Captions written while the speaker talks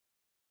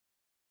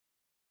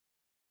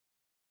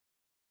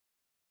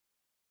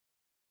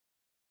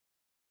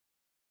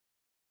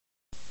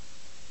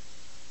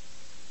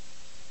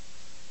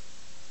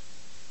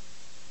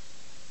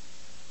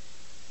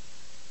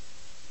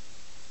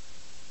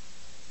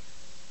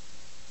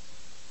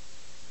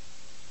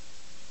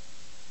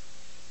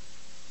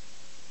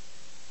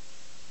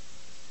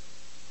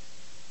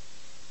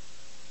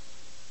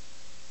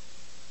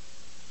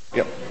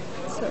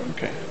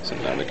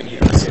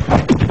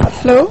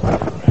Hello?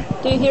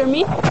 Do you hear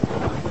me?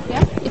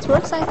 Yeah, it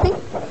works, I think.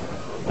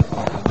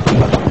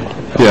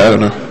 Yeah, I don't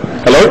know.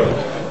 Hello?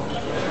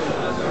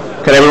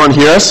 Can everyone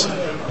hear us?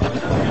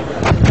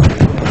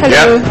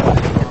 Hello. Yeah.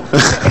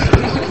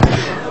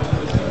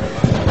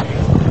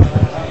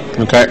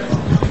 Okay.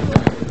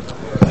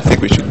 I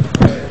think we should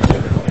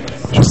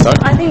start.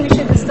 I think we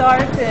should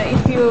start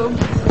if you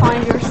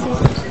find your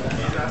seat.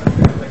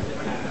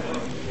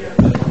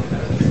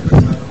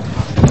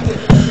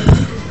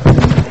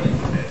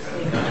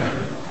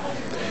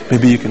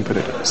 Maybe you can put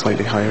it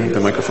slightly higher, the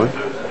microphone.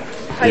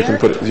 Higher? You can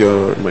put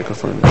your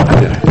microphone.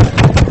 Yeah.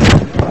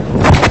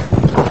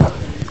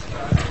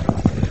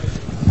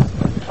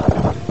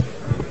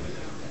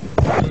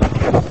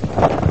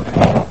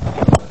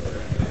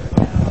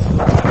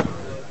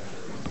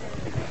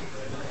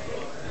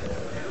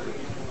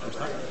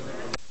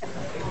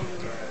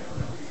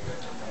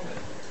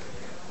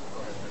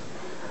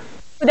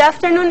 Good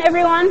afternoon,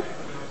 everyone.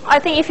 I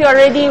think if you are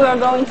ready, we are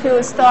going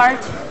to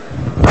start.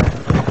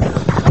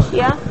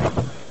 Yeah?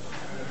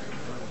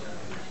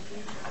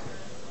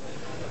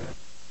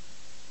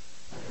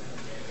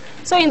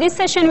 So in this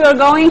session, we are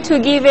going to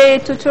give a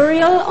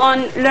tutorial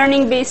on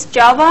learning-based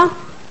Java.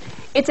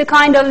 It's a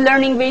kind of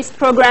learning-based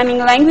programming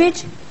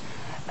language.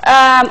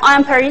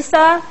 I'm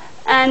Parisa,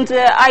 and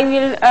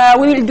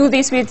we will do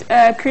this with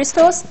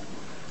Christos.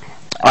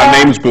 Our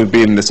names will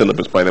be in the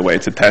syllabus, by the way.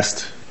 It's a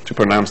test to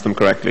pronounce them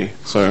correctly,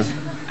 so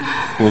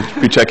we'll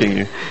be checking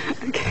you.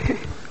 Okay.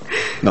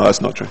 No, that's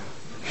not true.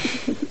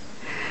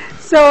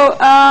 So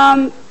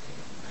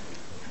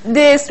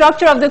the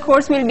structure of the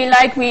course will be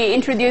like we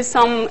introduce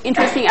some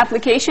interesting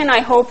application. I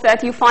hope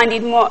that you find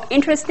it more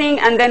interesting,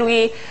 and then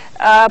we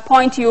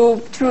point you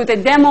through the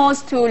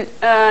demos to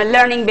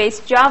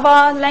learning-based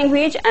Java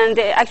language and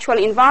the actual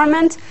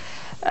environment.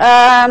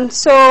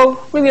 So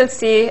we will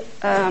see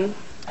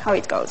how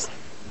it goes.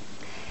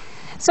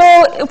 So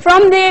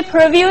from the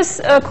previous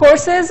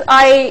courses,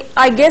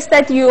 I guess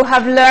that you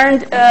have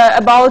learned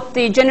about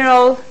the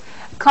general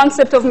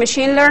concept of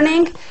machine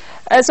learning.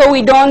 So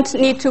we don't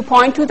need to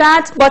point to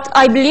that. But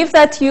I believe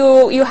that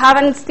you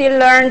haven't still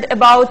learned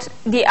about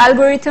the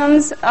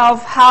algorithms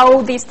of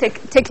how these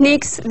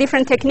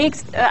different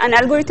techniques and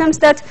algorithms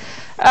that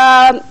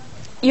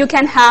you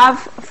can have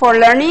for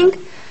learning.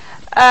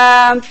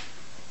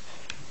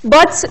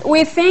 But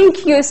we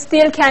think you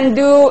still can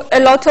do a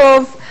lot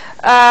of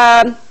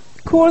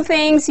cool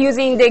things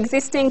using the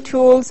existing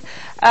tools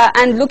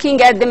and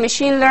looking at the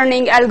machine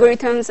learning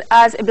algorithms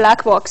as a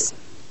black box.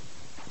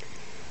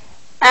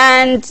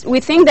 And we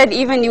think that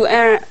even you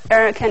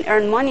can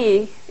earn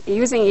money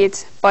using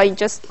it by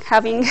just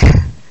having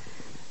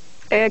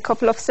a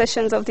couple of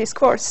sessions of this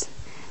course,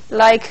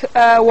 like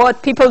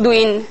what people do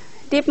in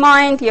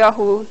DeepMind,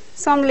 Yahoo,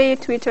 Samly,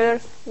 Twitter,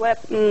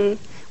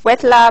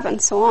 WetLab, and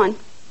so on.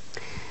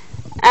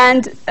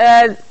 And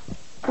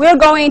we're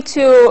going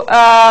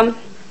to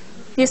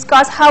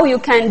discuss how you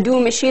can do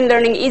machine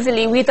learning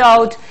easily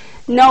without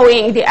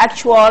knowing the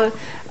actual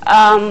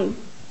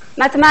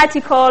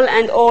mathematical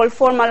and all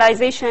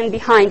formalization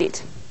behind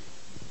it.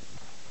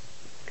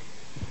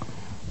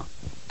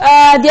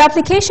 The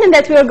application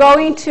that we're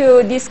going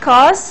to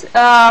discuss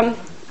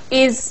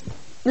is,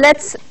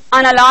 let's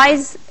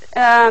analyze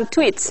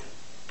tweets.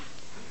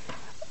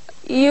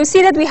 You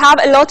see that we have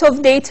a lot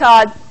of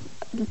data,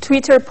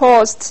 Twitter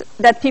posts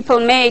that people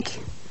make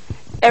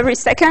every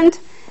second.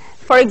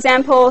 For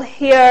example,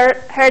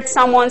 here, heard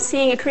someone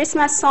sing a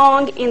Christmas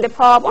song in the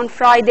pub on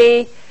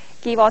Friday,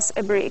 give us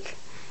a break.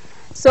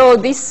 So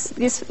this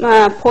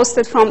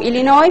posted from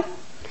Illinois.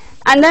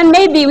 And then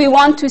maybe we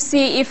want to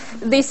see if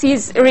this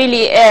is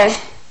really a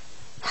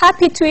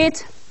happy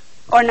tweet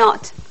or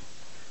not.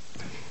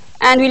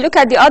 And we look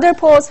at the other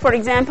post. For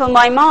example,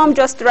 my mom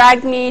just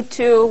dragged me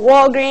to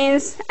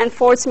Walgreens and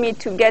forced me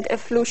to get a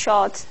flu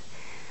shot.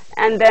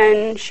 And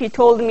then she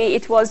told me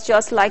it was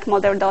just like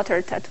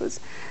mother-daughter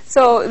tattoos.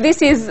 So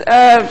this is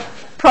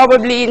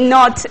probably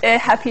not a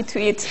happy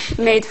tweet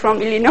made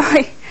from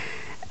Illinois.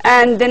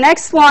 And the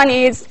next one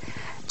is,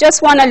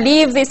 just want to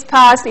leave this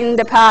past in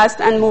the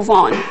past and move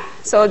on.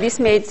 So this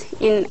made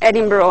in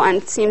Edinburgh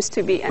and seems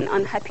to be an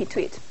unhappy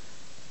tweet.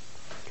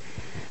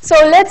 So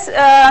let's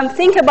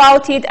think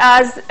about it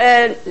as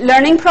a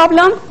learning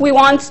problem. We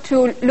want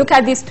to look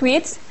at these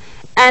tweets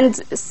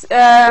and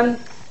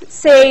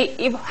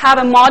have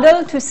a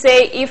model to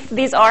say if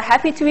these are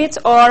happy tweets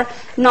or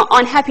not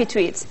unhappy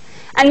tweets.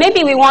 And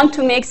maybe we want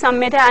to make some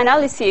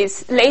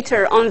meta-analysis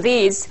later on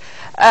these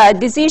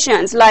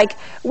decisions, like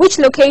which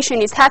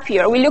location is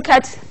happier. We look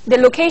at the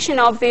location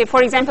of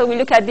for example, we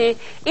look at the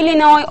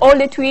Illinois, all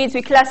the tweets,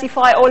 we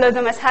classify all of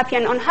them as happy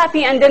and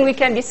unhappy, and then we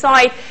can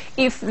decide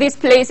if this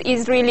place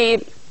is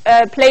really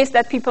a place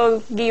that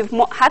people give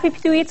more happy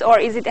tweets, or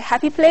is it a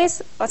happy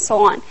place, or so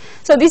on.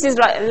 So this is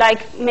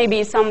like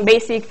maybe some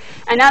basic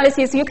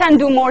analysis. You can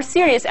do more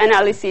serious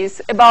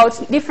analysis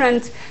about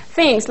different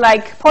things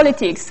like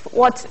politics,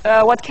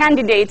 what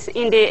candidates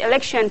in the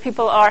election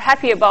people are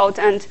happy about,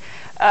 and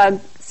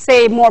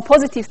say more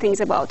positive things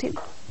about it.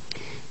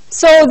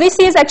 So this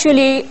is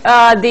actually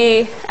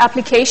the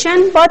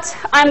application, but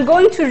I'm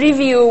going to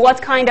review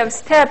what kind of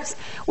steps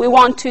we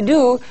want to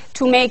do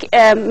to make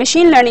a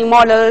machine learning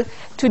model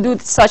to do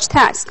such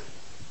task.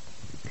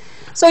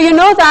 So you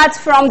know that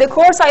from the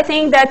course, I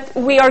think that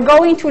we are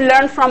going to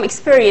learn from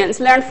experience,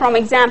 learn from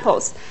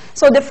examples.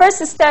 So the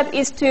first step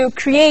is to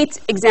create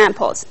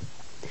examples.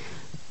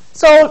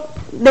 So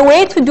the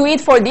way to do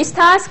it for this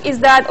task is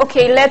that,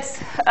 okay,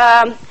 let's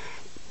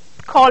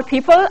call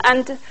people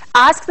and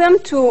ask them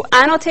to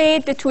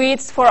annotate the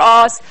tweets for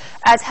us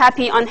as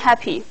happy,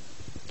 unhappy.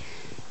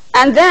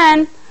 And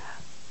then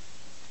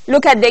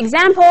look at the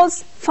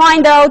examples,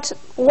 find out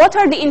what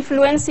are the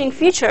influencing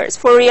features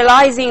for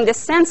realizing the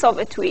sense of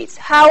a tweet,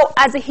 how,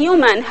 as a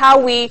human, how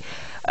we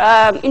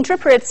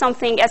interpret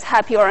something as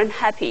happy or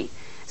unhappy.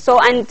 So,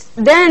 and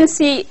then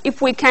see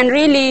if we can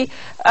really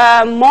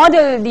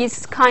model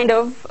this kind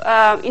of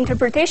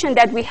interpretation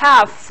that we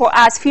have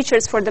as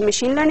features for the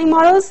machine learning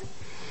models.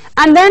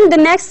 And then the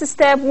next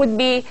step would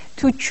be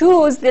to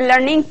choose the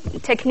learning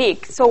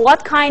technique. So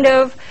what kind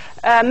of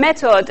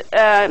method,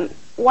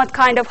 what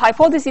kind of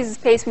hypothesis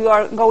space we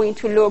are going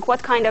to look,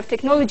 what kind of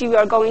technology we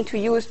are going to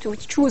use to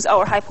choose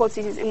our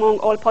hypothesis among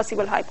all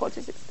possible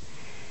hypotheses.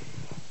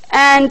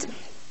 And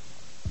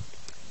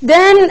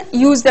then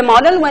use the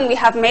model. When we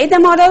have made the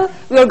model,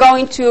 we are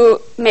going to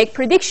make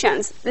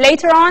predictions.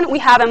 Later on, we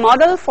have a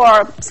model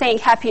for saying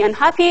happy and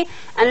unhappy,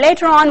 and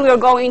later on, we are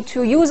going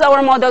to use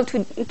our model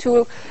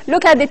to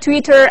look at the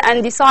tweeter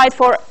and decide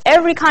for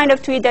every kind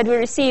of tweet that we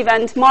receive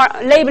and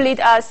label it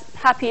as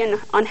happy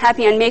and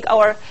unhappy and make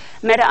our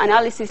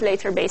meta-analysis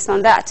later based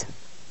on that.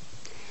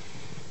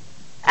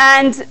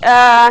 And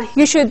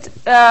you should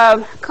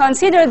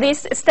consider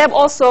this step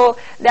also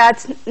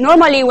that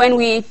normally when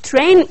we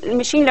train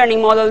machine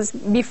learning models,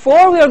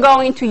 before we are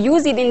going to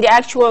use it in the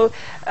actual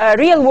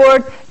real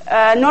world,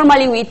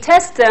 normally we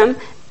test them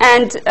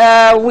and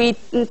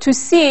to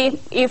see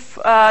if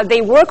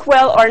they work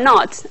well or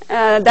not.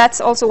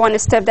 That's also one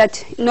step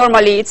that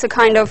normally it's a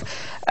kind of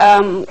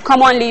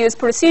commonly used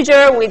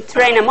procedure. We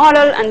train a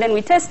model and then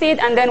we test it,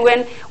 and then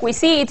when we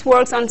see it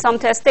works on some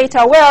test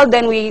data well,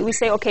 then we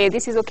say, okay,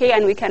 this is okay,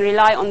 and we can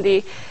rely on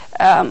the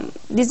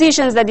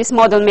decisions that this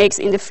model makes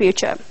in the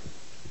future.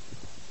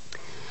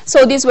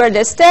 So these were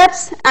the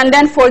steps, and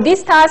then for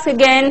this task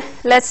again,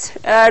 let's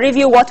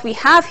review what we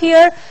have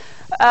here.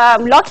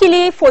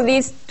 Luckily for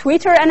this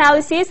Twitter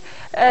analysis,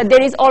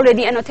 there is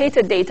already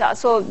annotated data.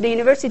 So the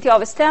University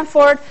of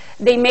Stanford,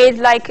 they made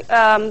like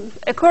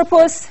a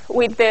corpus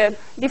with the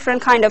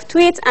different kind of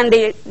tweets, and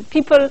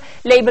people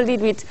labeled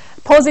it with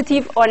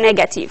positive or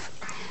negative.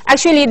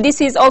 Actually,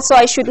 this is also,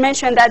 I should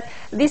mention that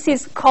this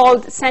is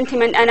called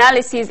sentiment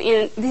analysis.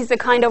 This is a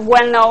kind of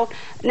well-known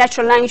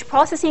natural language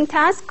processing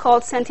task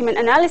called sentiment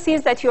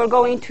analysis, that you're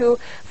going to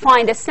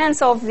find a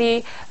sense of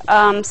the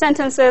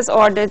sentences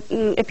or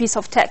a piece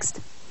of text.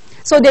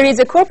 So there is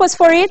a corpus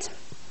for it,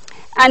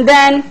 and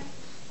then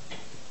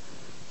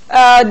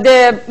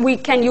we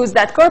can use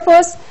that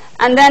corpus,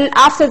 and then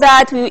after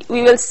that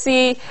we will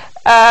see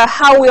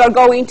how we are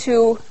going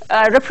to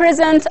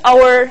represent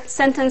our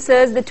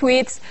sentences, the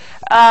tweets,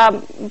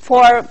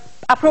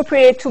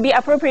 to be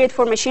appropriate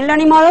for machine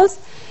learning models.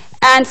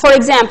 And for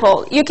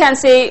example, you can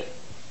say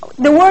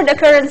the word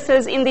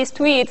occurrences in these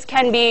tweets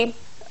can be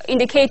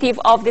indicative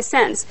of the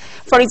sense.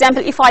 For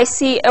example, if I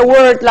see a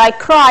word like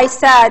cry,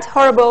 sad,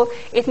 horrible,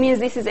 it means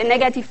this is a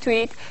negative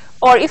tweet.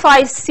 Or if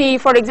I see,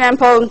 for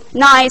example,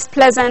 nice,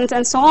 pleasant,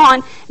 and so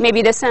on,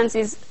 maybe the sense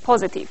is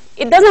positive.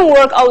 It doesn't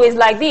work always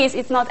like this.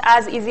 It's not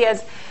as easy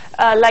as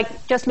like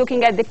just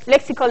looking at the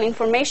lexical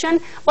information.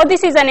 But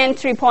this is an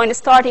entry point, a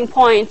starting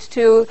point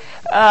to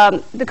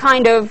the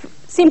kind of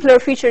simpler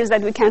features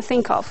that we can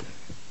think of.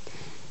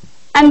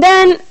 And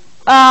then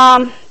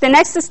the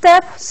next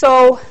step,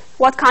 so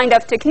what kind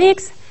of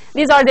techniques?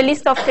 These are the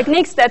list of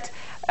techniques that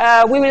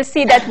we will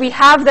see that we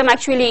have them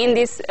actually in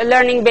this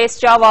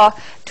learning-based Java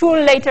tool.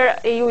 Later,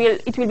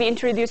 it will be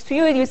introduced to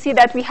you. You see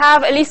that we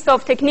have a list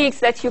of techniques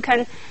that you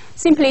can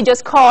simply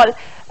just call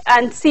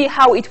and see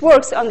how it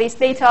works on this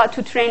data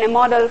to train a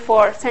model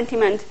for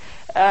sentiment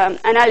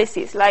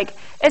analysis, like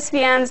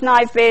SVMs,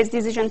 knife-based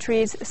decision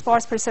trees,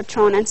 sparse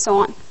perceptron, and so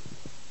on.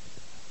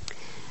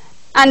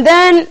 And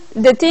then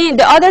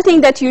the other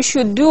thing that you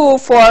should do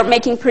for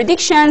making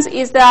predictions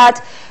is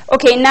that,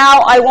 okay,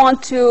 now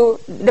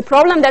the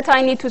problem that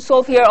I need to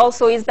solve here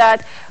also is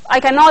that I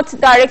cannot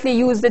directly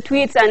use the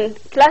tweets and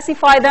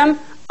classify them.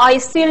 I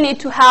still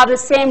need to have the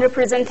same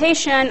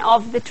representation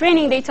of the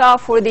training data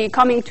for the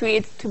coming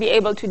tweets to be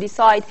able to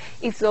decide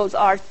if those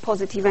are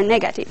positive and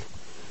negative.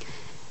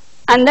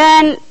 And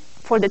then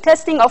for the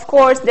testing, of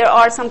course, there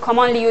are some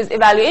commonly used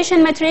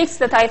evaluation metrics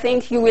that I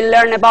think you will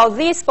learn about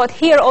this. But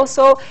here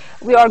also,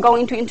 we are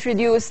going to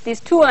introduce this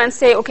tool and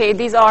say, okay,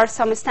 these are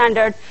some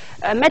standard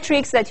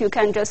metrics that you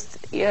can just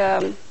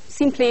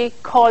simply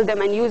call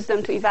them and use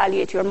them to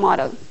evaluate your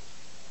model.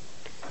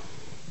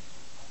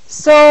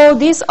 So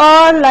these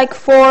are like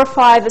 4 or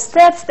 5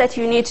 steps that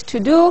you need to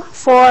do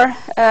for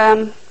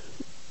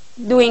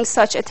doing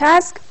such a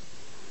task.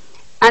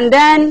 And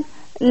then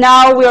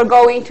now we are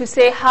going to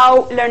say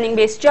how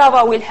learning-based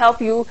Java will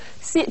help you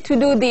to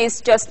do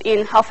this just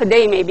in half a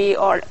day maybe,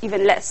 or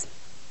even less.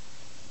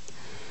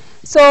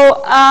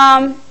 So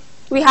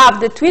we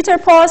have the Twitter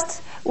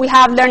posts. We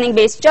have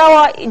learning-based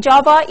Java.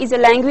 Java is a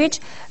language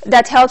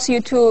that helps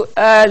you to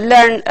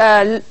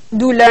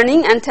do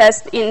learning and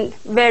test in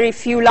very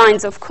few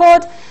lines of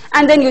code,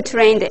 and then you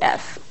train the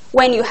F.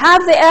 When you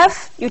have the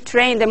F, you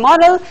train the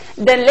model.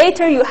 Then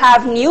later you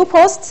have new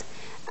posts,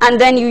 and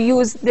then you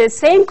use the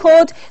same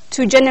code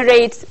to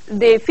generate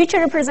the feature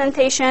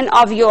representation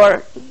of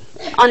your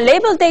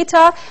unlabeled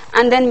data,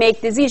 and then make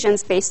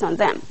decisions based on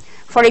them.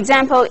 For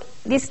example,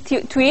 this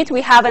tweet,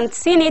 we haven't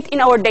seen it in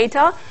our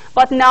data,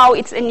 but now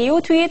it's a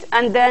new tweet,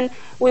 and then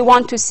we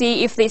want to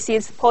see if this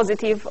is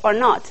positive or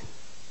not.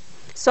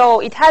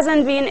 So it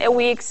hasn't been a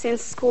week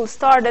since school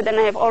started, and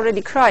I have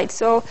already cried.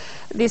 So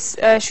this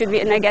should be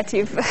a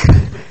negative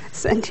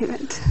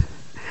sentiment.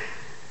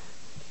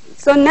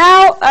 So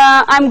now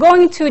I'm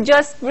going to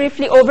just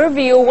briefly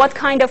overview what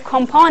kind of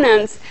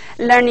components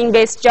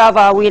learning-based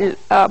Java will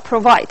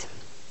provide.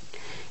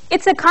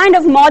 It's a kind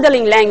of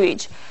modeling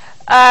language.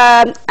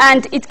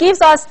 And it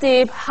gives us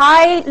the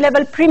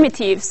high-level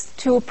primitives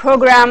to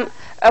program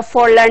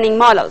for learning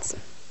models.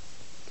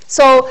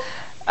 So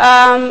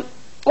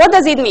what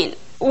does it mean?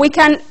 We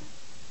can,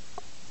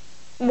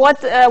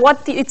 what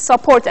it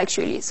supports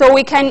actually. So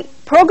we can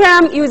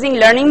program using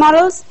learning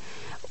models.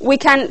 We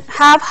can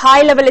have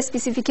high-level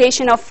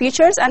specification of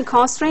features and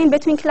constraints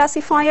between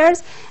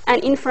classifiers,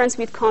 and inference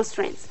with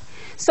constraints.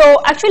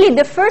 So actually,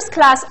 the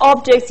first-class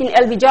objects in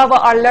LBJava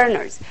are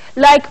learners.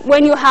 Like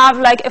when you have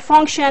like a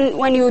function,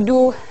 when you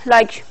do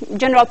like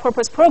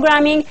general-purpose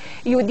programming,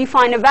 you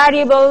define a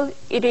variable.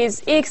 It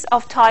is x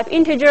of type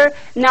integer.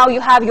 Now you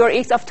have your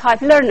x of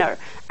type learner,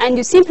 and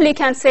you simply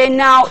can say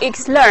now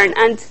x learn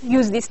and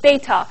use this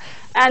data.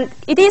 And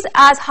it is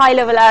as high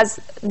level as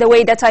the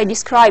way that I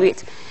describe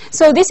it.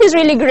 So this is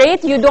really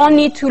great. You don't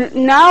need to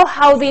know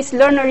how this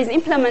learner is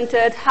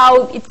implemented,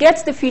 how it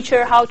gets the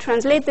feature, how to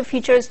translate the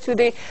features to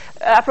the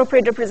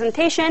appropriate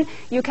representation.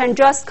 You can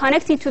just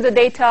connect it to the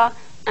data.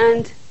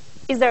 And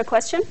is there a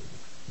question?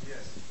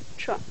 Yes.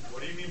 Sure.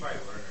 What do you mean by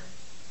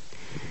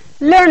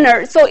learner?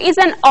 Learner. So it's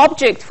an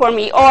object for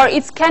me, or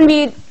it can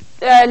be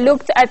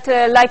looked at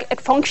like a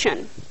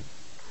function.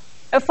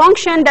 A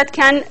function that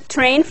can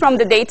train from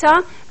the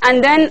data,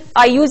 and then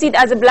I use it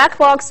as a black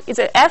box. It's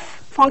a F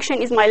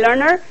function is my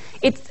learner.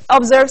 It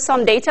observes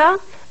some data,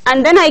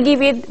 and then I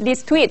give it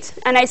this tweet,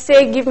 and I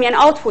say, give me an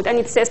output, and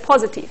it says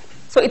positive.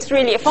 So it's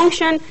really a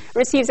function,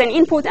 receives an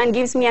input, and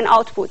gives me an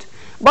output.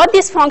 But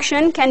this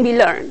function can be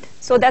learned,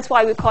 so that's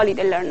why we call it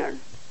a learner.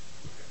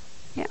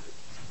 Yeah.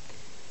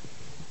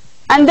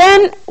 And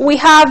then we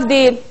have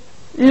the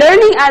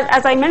learning,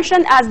 as I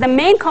mentioned, as the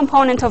main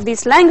component of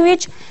this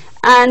language,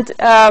 and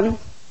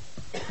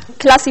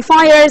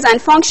classifiers and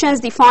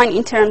functions defined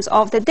in terms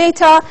of the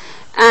data.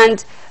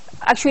 And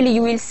actually,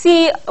 you will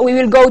see, we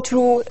will go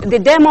through the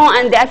demo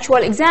and the actual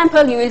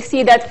example. You will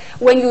see that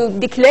when you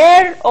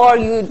declare or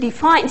you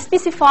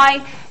specify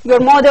your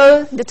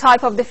model, the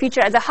type of the feature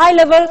at a high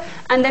level,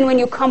 and then when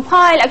you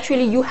compile,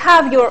 actually, you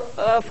have your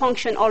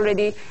function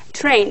already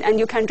trained, and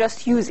you can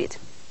just use it.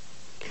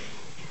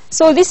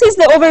 So this is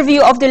the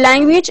overview of the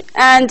language,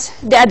 and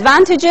the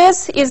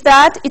advantages is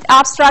that it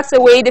abstracts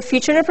away the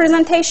feature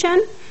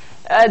representation,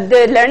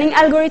 the learning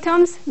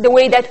algorithms, the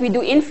way that we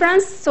do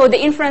inference. So the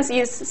inference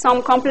is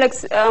some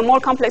complex, more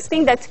complex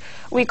thing that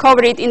we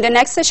cover it in the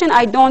next session.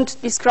 I don't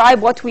describe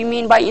what we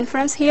mean by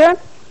inference here.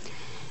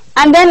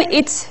 And then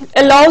it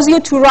allows you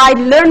to write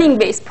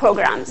learning-based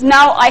programs.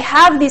 Now I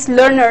have these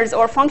learners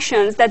or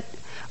functions that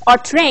are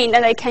trained,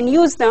 and I can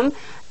use them.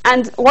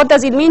 And what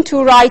does it mean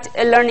to write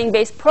a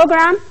learning-based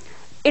program?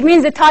 It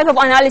means the type of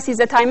analysis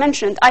that I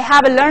mentioned. I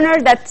have a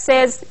learner that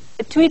says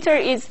a tweet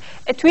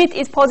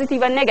is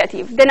positive and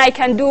negative. Then I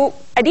can do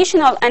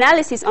additional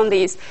analysis on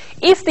this.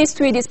 If this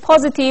tweet is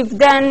positive,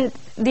 then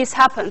this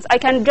happens. I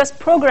can just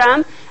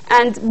program,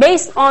 and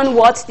based on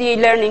what the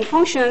learning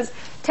functions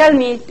tell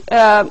me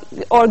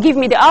or give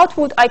me the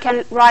output, I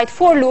can write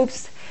for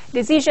loops,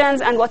 decisions,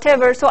 and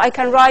whatever. So I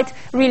can write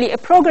really a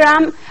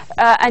program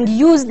and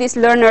use this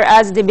learner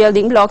as the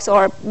building blocks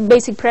or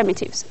basic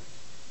primitives.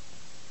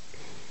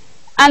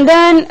 And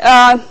then,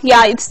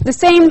 yeah, it's the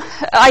same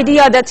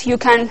idea that you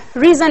can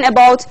reason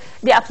about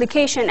the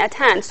application at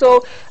hand.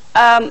 So,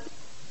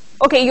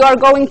 okay, you are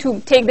going to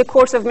take the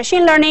course of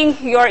machine learning.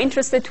 You are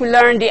interested to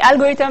learn the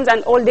algorithms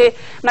and all the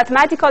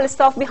mathematical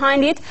stuff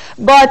behind it.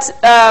 But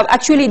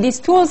actually,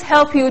 these tools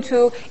help you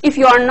to, if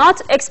you are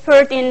not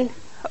expert in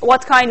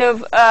what kind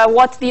of,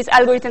 what these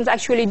algorithms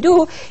actually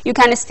do, you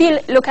can still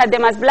look at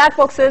them as black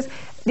boxes,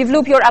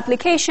 develop your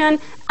application,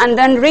 and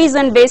then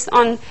reason based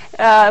on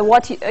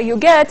what you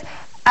get,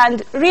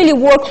 and really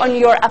work on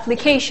your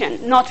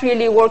application, not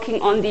really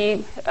working on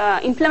the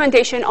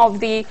implementation of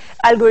the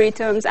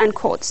algorithms and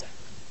codes.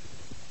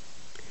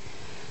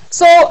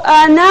 So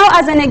now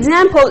as an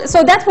example,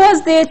 so that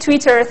was the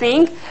Twitter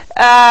thing.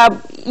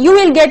 you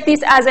will get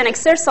this as an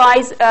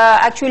exercise,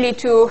 actually,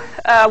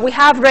 we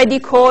have ready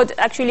code.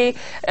 Actually,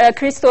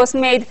 Christos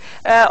made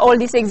all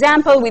this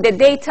example with the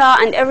data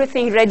and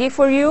everything ready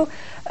for you.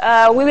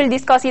 We will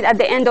discuss it at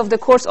the end of the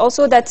course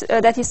also.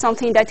 That is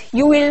something that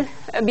you will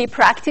be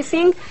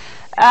practicing.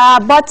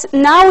 But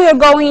now we are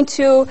going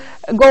to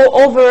go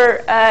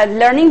over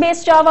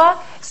learning-based Java.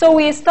 So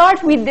we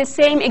start with the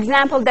same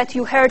example that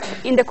you heard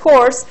in the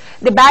course,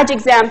 the badge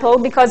example,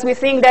 because we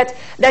think that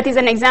that is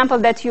an example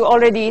that you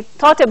already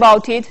thought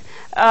about it,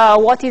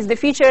 what is the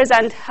features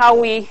and how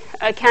we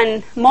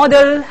can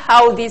model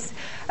how this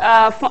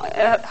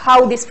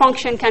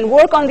function can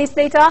work on this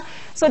data.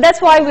 So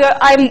that's why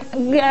I'm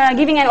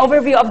giving an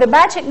overview of the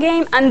badge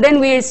game, and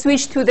then we'll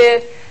switch to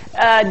the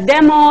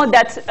demo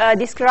that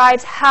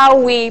describes how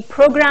we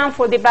program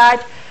for the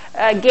badge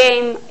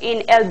game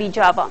in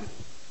LBJava.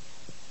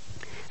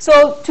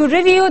 So to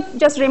review,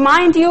 just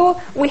remind you,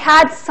 we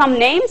had some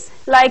names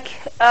like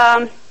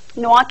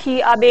Noaki,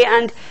 Abe,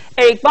 and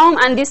Eric Baum,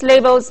 and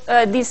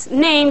these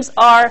names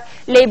are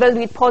labeled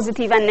with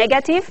positive and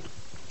negative.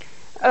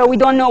 We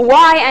don't know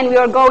why, and we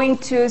are going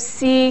to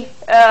see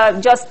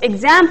just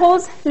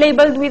examples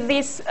labeled with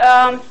these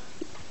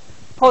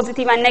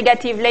positive and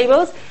negative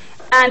labels.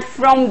 And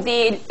from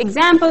the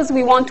examples,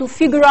 we want to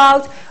figure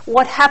out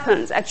what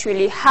happens,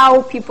 actually,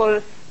 how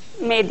people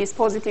made these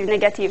positive,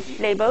 negative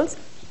labels.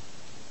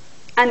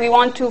 And we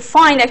want to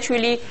find,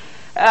 actually,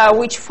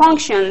 which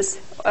functions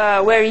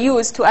were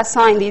used to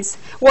assign these,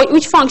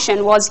 which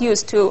function was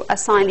used to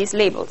assign these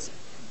labels.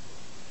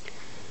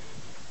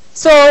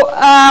 So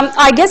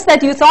I guess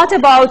that you thought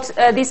about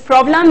this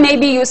problem.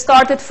 Maybe you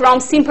started from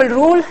simple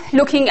rule,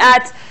 looking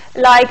at,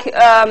 like,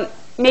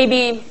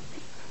 maybe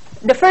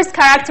the first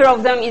character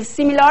of them is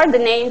similar, the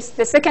names,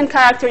 the second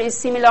character is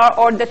similar,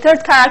 or the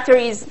third character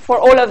is, for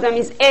all of them,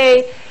 is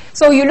A.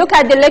 So you look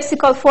at the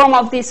lexical form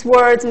of these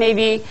words,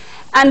 maybe,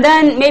 and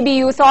then maybe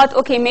you thought,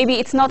 okay, maybe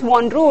it's not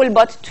one rule,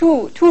 but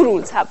two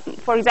rules happen.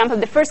 For example,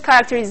 the first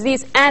character is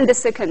this, and the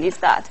second is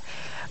that.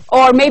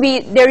 Or maybe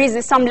there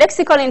is some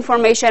lexical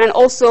information, and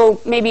also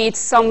maybe it's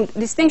some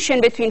distinction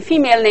between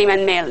female name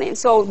and male name.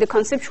 So the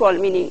conceptual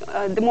meaning,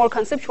 the more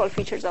conceptual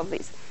features of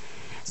this.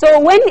 So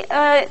when,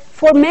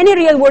 for many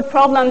real-world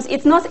problems,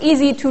 it's not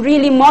easy to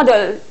really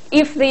model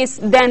if this,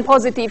 then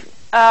positive,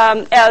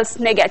 else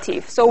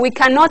negative. So we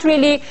cannot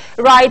really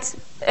write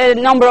a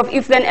number of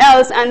if then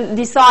else and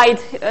decide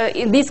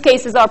in these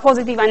cases are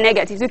positive and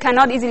negative. You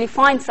cannot easily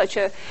find such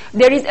a.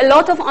 There is a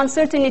lot of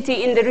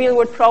uncertainty in the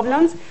real-world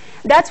problems.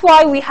 That's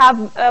why we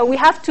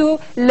have to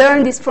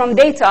learn this from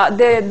data.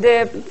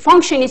 The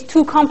function is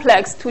too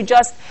complex to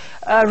just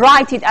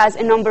write it as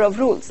a number of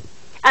rules.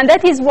 And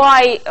that is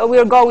why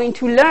we're going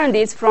to learn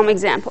this from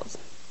examples.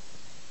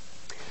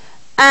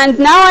 And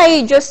now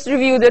I just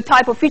review the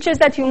type of features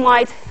that you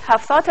might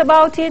have thought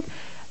about it,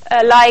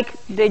 like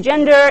the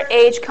gender,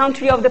 age,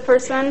 country of the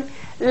person,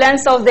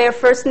 length of their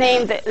first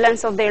name, the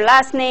length of their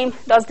last name,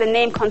 does the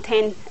name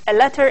contain a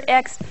letter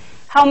X,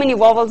 how many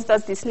vowels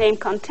does this name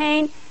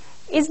contain,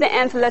 is the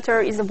nth letter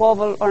is a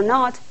vowel or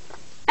not,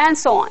 and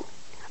so on.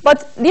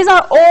 But these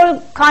are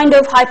all kind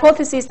of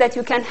hypotheses that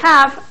you can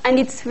have, and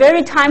it's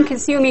very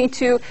time-consuming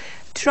to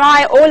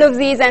try all of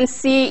these and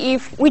see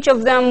if which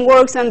of them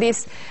works on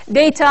this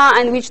data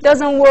and which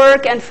doesn't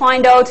work, and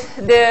find out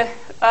the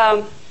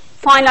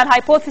final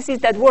hypothesis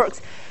that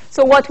works.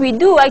 So what we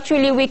do,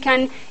 actually, we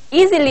can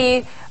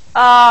easily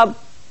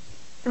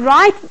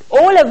write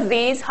all of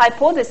these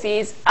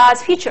hypotheses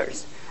as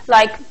features.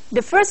 Like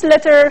the first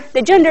letter,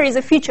 the gender is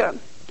a feature.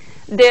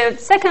 The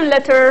second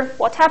letter,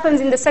 what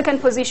happens in the second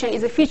position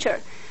is a feature.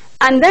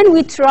 And then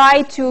we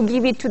try to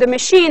give it to the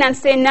machine and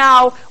say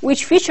now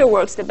which feature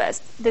works the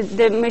best.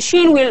 The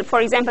machine will,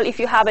 for example, if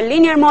you have a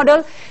linear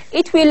model,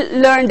 it will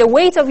learn the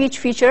weight of each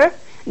feature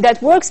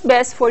that works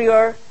best for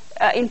your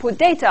input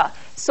data.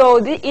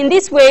 So in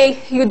this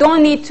way, you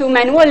don't need to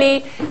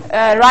manually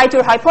write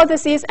your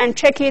hypothesis and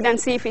check it and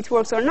see if it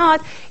works or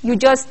not. You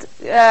just,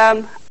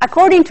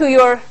 according to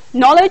your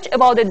knowledge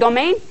about the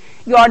domain,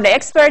 you are the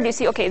expert. You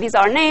see, okay, these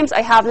are names.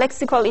 I have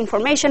lexical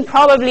information.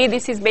 Probably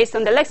this is based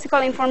on the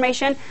lexical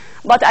information,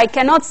 but I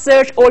cannot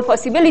search all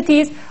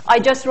possibilities. I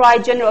just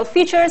write general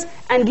features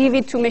and give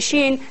it to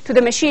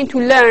the machine to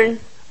learn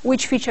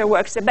which feature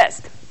works the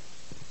best.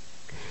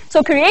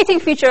 So creating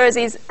features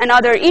is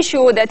another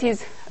issue that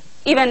is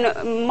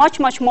even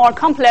much more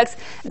complex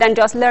than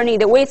just learning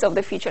the weights of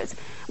the features.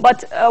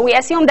 But we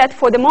assume that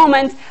for the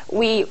moment,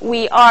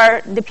 we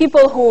are the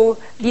people who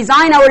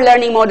design our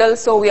learning model,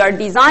 so we are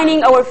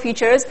designing our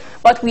features,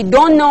 but we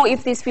don't know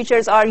if these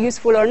features are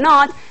useful or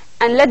not,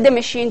 and let the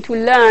machine to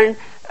learn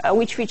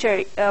which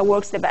feature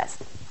works the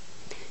best.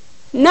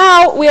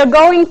 Now we are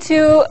going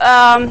to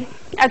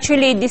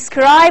actually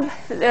describe,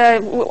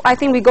 I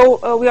think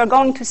we are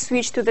going to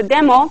switch to the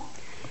demo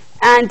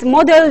and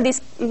model this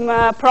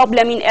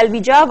problem in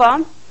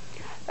LBJava.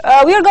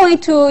 We are going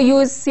to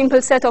use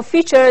simple set of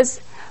features.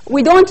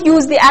 We don't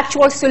use the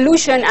actual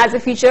solution as a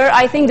feature.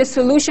 I think the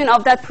solution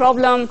of that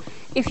problem,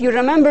 if you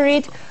remember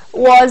it,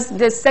 was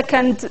the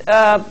second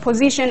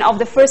position of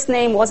the first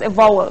name was a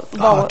vowel.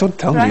 Oh, don't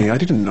tell me. I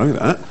didn't know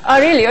that. Oh,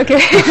 really? Okay.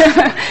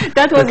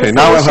 That was okay,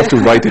 now I'll have to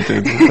write it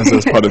in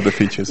as part of the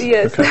features.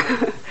 Yes.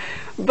 Okay.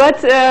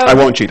 But I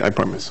won't cheat, I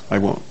promise. I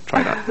won't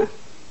try that.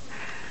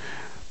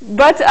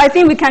 But I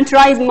think we can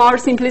try more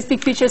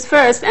simplistic features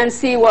first and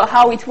see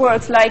how it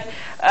works, like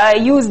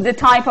use the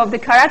type of the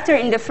character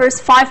in the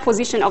first 5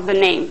 positions of the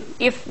name.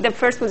 If the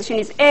first position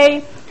is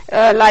A,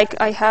 like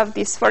I have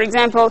this, for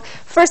example,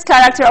 first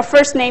character of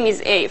first name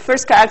is A,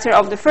 first character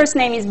of the first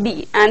name is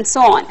B, and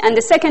so on. And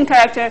the second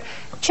character,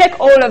 check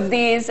all of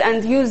these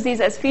and use these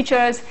as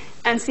features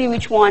and see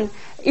which one,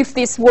 if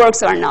this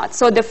works or not.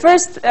 So the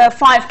first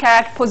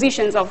 5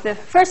 positions of the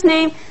first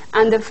name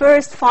and the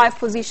first 5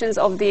 positions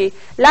of the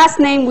last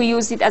name, we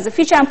use it as a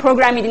feature and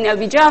program it in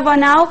LBJava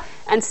now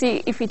and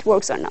see if it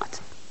works or not.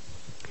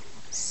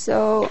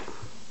 So,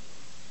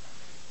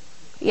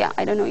 yeah,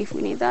 I don't know if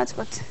we need that,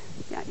 but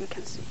yeah, you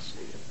can switch.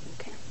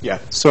 Okay. Yeah,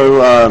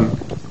 so,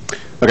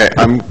 okay,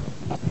 I'm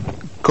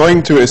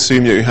going to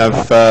assume you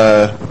have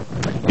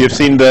you've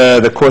seen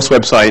the course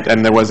website,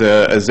 and there was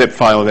a zip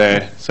file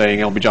there saying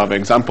LBJava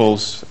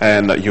examples,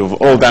 and that you've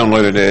all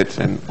downloaded it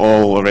and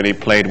all already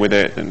played with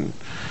it. And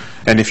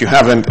if you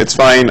haven't, it's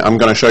fine. I'm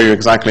going to show you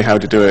exactly how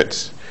to do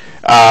it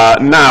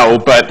now.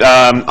 But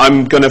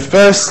I'm going to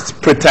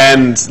first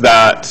pretend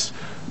that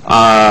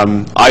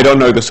I don't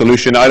know the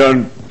solution. I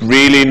don't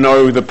really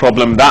know the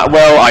problem that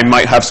well. I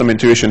might have some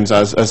intuitions,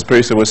 as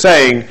Parisa was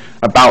saying,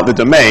 about the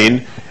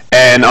domain.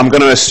 And I'm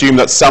going to assume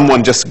that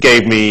someone just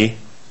gave me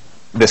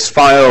this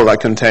file that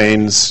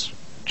contains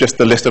just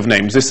the list of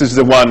names. This is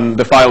the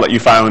file that you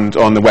found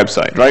on the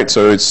website, right?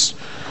 So it's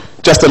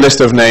just a list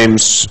of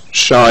names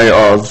shy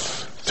of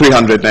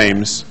 300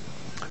 names.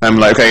 I'm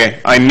like,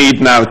 okay, I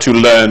need now to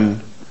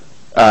learn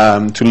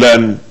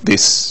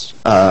this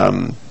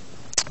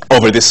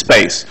over this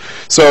space.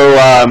 So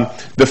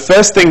the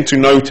first thing to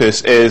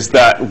notice is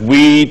that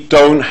we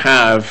don't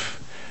have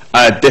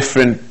a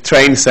different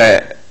train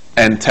set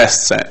and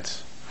test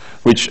set,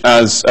 which,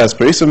 as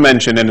Parisa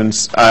mentioned, and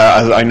as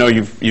I know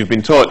you've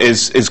been taught,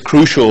 is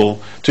crucial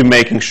to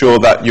making sure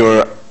that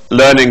your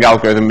learning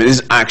algorithm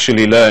is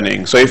actually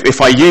learning. So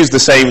if I use the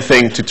same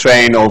thing to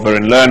train over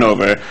and learn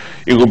over,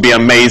 it will be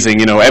amazing.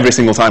 You know, every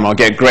single time I'll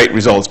get great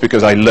results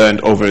because I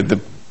learned over the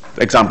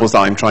examples that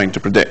I'm trying to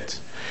predict.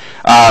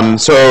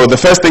 So the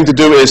first thing to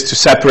do is to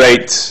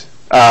separate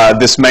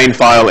this main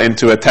file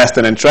into a test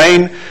and a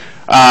train.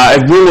 A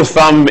rule of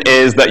thumb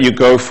is that you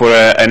go for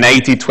an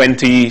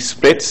 80-20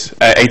 split,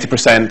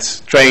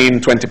 80%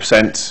 train,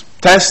 20%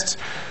 test.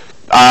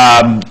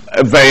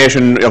 A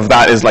variation of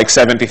that is like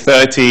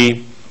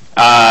 70-30.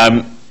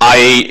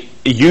 I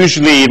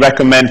usually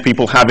recommend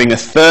people having a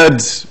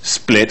third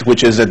split,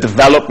 which is a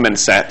development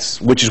set,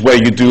 which is where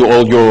you do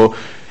all your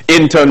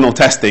internal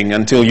testing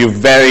until you're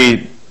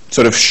very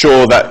sort of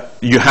sure that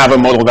you have a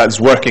model that's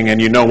working and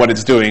you know what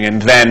it's doing,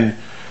 and then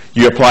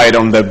you apply it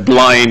on the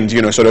blind,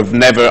 you know, sort of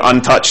never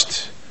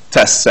untouched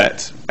test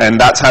set. And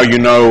that's how you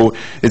know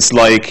it's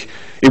like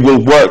it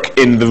will work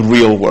in the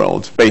real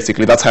world,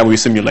 basically. That's how we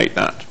simulate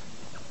that.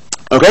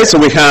 Okay, so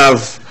we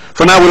have,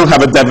 for now we don't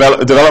have a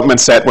development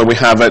set where we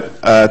have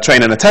a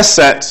train and a test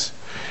set.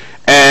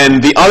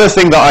 And the other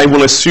thing that I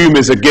will assume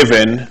is a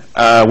given,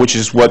 which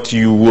is what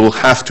you will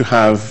have to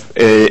have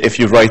if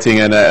you're writing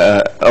an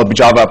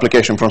LBJava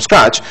application from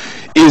scratch,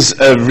 is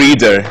a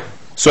reader.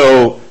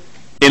 So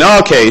in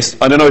our case,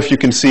 I don't know if you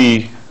can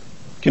see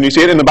you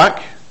see it in the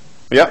back?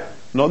 Yeah,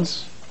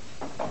 nods?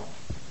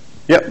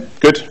 Yeah,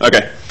 good,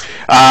 okay.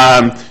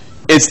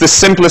 It's the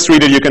simplest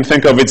reader you can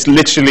think of. It's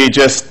literally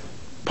just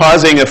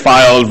parsing a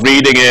file,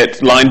 reading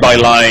it line by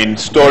line,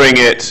 storing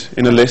it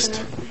in a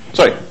list.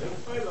 Sorry?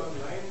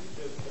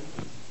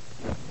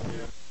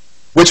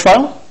 Which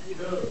file?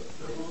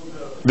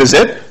 The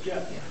zip?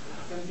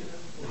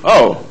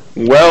 Oh,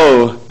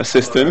 well,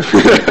 assistant.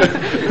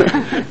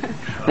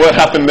 What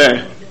happened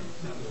there?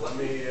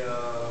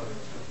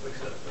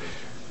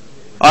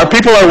 Our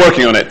people are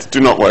working on it, do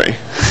not worry.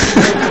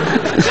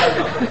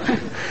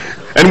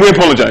 And we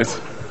apologize.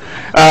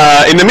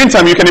 In the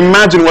meantime, you can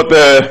imagine what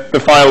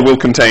the file will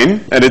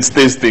contain, and it's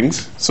these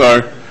things.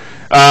 So,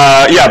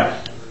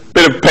 yeah,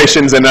 bit of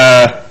patience, and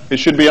it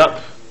should be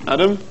up,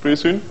 Adam, pretty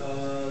soon.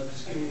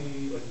 Just give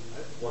me like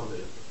 1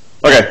 minute.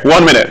 Okay,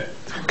 1 minute,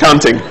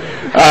 counting.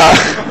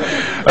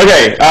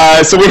 Okay,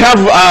 so we have,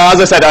 as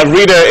I said, our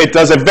reader. It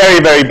does a very,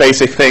 very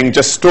basic thing,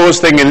 just stores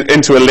things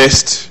into a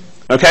list.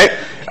 Okay.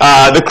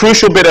 The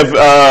crucial bit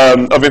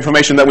of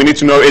information that we need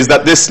to know is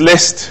that this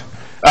list,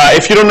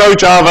 if you don't know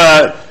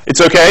Java, it's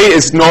okay.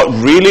 It's not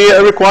really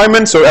a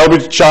requirement. So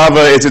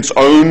LBJava is its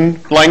own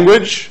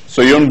language.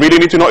 So you don't really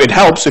need to know. It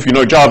helps if you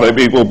know Java.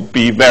 It will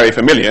be very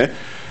familiar.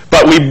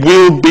 But we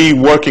will be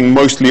working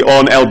mostly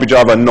on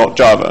LBJava, not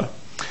Java.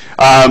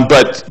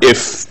 But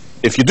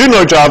if you do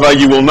know Java,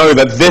 you will know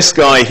that this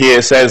guy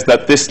here says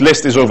that this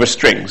list is over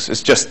strings.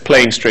 It's just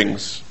plain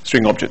strings,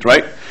 string object,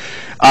 right?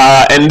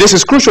 And this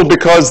is crucial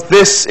because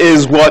this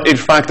is what, in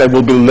fact, I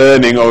will be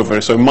learning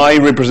over. So my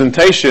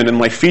representation and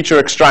my feature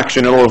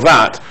extraction and all of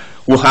that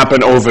will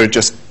happen over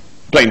just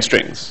plain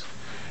strings.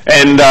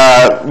 And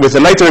with the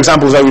later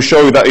examples, I will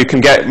show you that it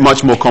can get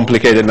much more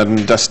complicated than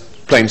just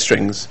plain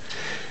strings.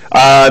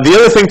 The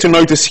other thing to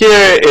notice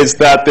here is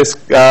that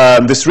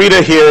this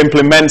reader here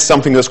implements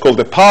something that's called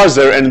a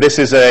parser, and this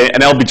is an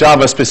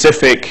LBJava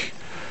specific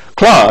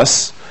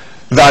class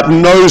that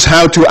knows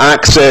how to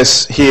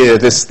access here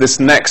this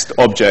next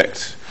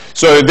object.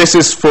 So this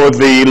is for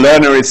the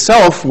learner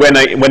itself. When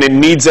it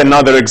needs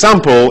another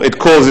example, it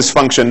calls this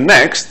function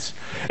next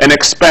and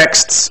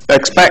expects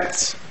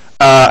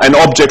an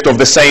object of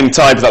the same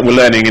type that we're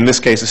learning, in this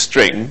case a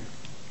string.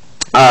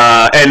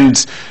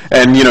 And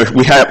you know,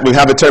 we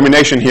have a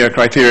termination here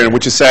criterion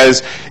which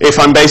says if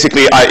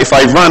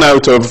I run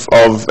out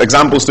of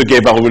examples to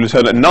give, I will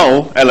return a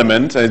null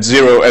element, a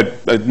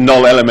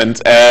null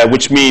element,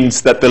 which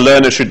means that the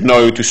learner should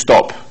know to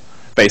stop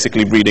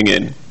basically reading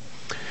in.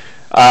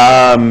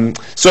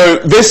 So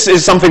this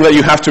is something that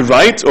you have to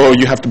write, or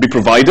you have to be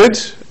provided,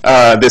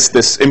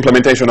 this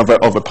implementation of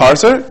a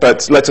parser,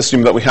 but let's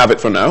assume that we have it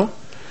for now.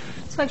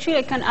 So actually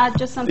I can add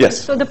just something. Yes.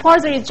 So the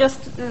parser is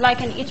just like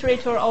an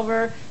iterator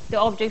over the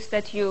objects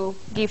that you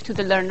give to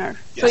the learner.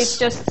 Yes. So it's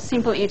just a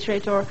simple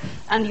iterator,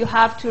 and you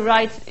have to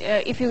write,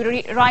 if you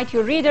write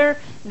your reader,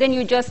 then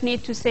you just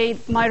need to say,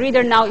 my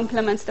reader now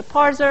implements the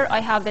parser, I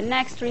have the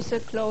next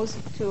reset clause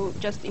to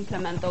just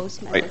implement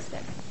those methods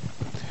there.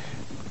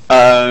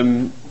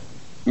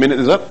 Minute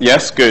is up?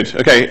 Yes, good.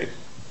 Okay,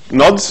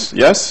 nods?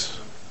 Yes?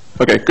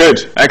 Okay,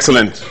 good,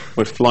 excellent.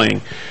 We're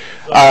flying.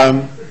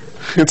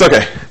 It's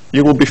okay.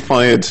 You will be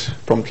fired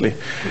promptly.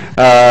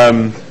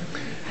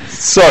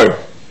 So,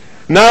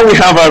 now we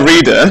have our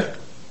reader.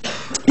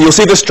 You'll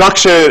see the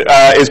structure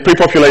is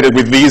pre-populated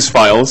with these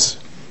files.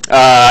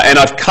 And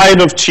I've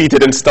kind of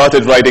cheated and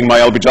started writing my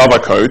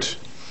LBJava code.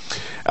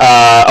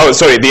 Oh,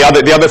 sorry, the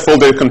other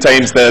folder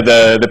contains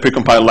the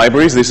precompiled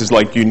libraries. This is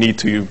like you need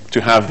to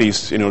have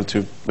these in order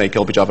to make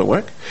LBJava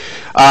work.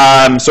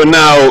 So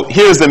now,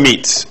 here's the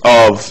meat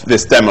of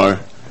this demo.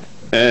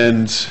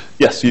 And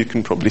yes, you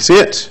can probably see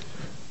it.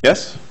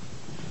 Yes?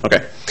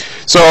 Okay.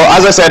 So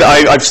as I said,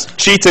 I've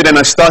cheated and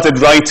I started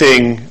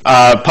writing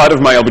part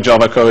of my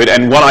LBJava code,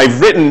 and what I've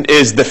written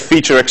is the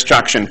feature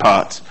extraction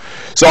part.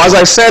 So as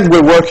I said,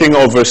 we're working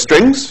over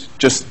strings,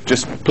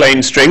 just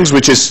plain strings,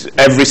 which is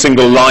every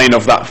single line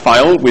of that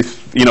file,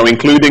 with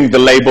including the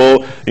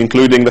label,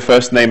 including the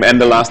first name and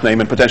the last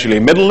name, and potentially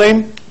a middle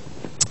name.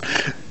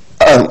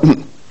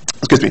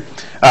 Excuse me.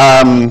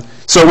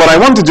 So what I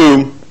want to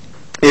do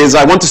is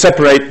I want to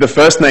separate the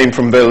first name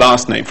from the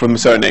last name, from the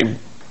surname.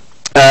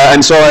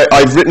 And so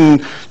I've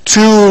written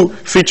two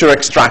feature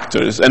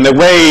extractors, and the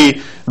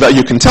way that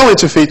you can tell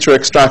it's a feature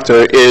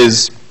extractor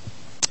is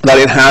that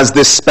it has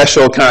this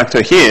special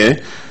character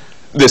here,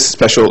 this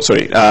special,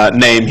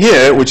 name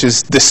here, which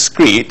is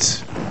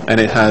discrete, and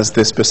it has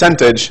this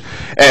percentage.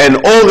 And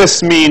all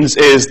this means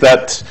is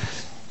that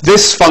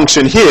this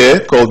function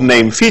here, called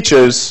name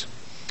features,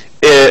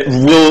 it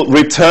will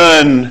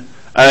return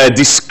a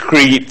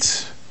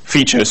discrete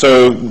feature.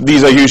 So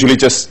these are usually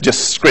just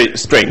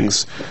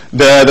strings.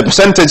 The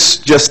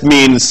percentage just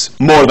means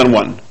more than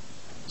one.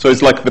 So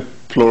it's like the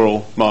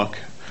plural mark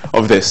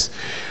of this.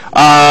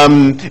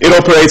 It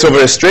operates over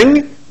a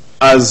string.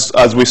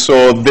 As we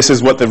saw, this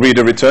is what the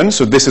reader returns.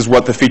 So this is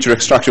what the feature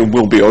extraction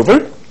will be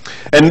over.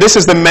 And this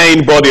is the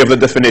main body of the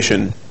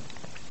definition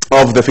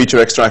of the feature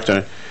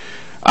extractor.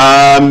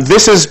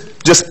 This is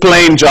just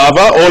plain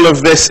Java. All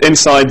of this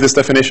inside this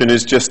definition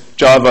is just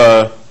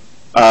Java,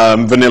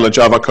 vanilla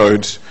Java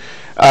code.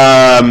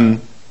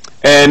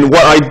 And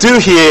what I do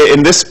here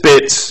in this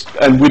bit,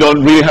 and we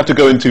don't really have to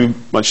go into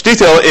much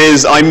detail,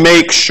 is I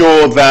make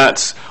sure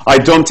that I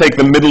don't take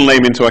the middle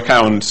name into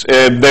account.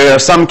 There are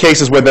some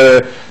cases where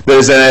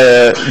there's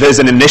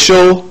an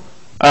initial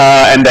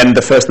and then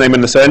the first name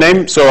and the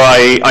surname. So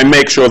I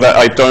make sure that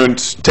I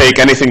don't take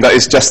anything that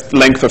is just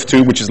length of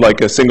 2, which is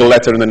like a single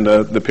letter and then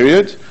the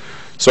period.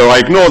 So I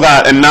ignore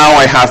that, and now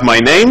I have my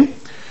name.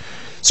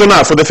 So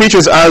now, for the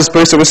features, as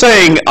Barista was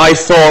saying, I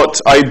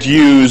thought I'd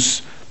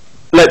use,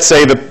 let's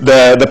say,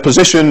 the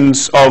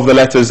positions of the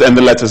letters and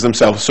the letters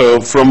themselves. So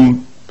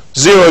from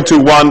 0 to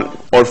 1,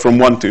 or from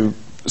 1 to,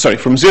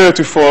 from 0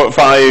 to 4,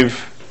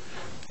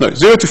 5, no,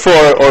 0 to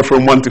 4, or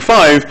from 1 to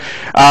 5,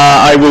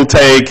 I will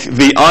take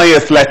the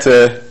ith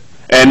letter,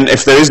 and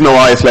if there is no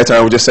ith letter, I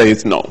will just say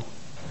it's null.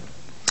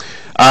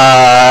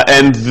 Oh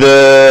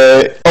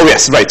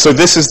yes, right, so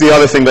this is the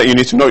other thing that you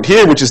need to note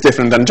here, which is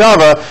different than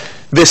Java.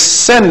 This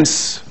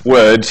sense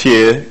word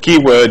here,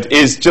 keyword,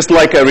 is just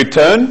like a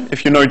return,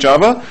 if you know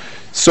Java.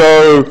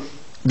 So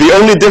the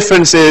only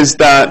difference is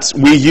that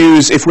we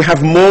use, if we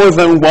have more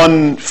than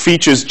one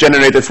features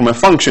generated from a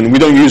function, we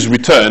don't use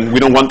return. We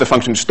don't want the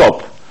function to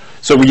stop.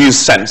 So we use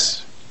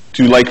sense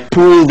to like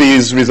pool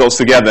these results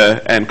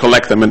together and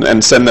collect them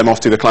and send them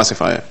off to the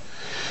classifier.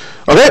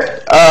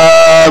 Okay,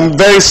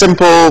 very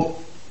simple.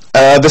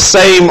 I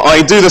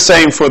do the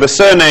same for the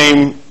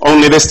surname,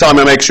 only this time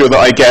I make sure that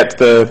I get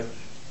the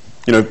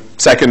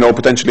second or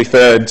potentially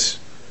third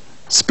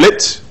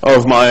split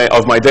of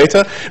my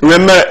data.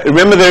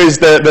 Remember there is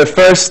the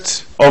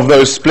first of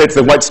those splits,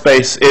 the white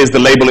space, is the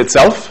label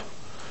itself.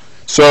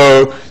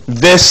 So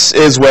this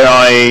is where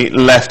I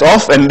left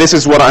off, and this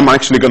is what I'm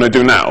actually going to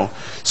do now.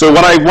 So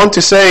what I want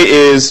to say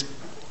is,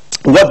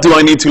 what do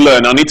I need to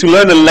learn? I need to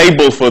learn a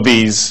label for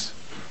these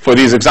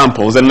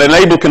examples, and the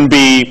label can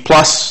be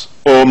plus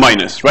or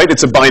minus, right?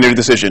 It's a binary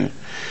decision.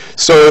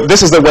 So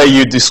this is the way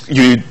you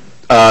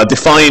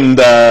define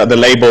the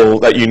label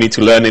that you need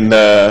to learn in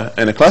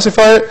a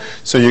classifier.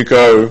 So you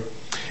go,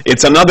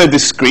 it's another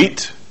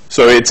discrete,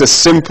 so it's a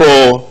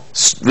simple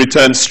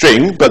return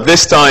string, but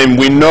this time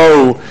we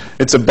know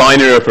it's a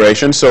binary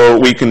operation, so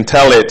we can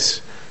tell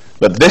it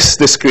that this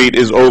discrete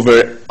is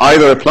over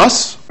either a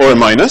plus or a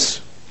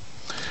minus.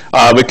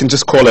 We can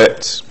just call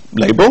it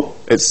label.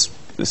 It's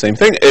the same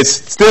thing. It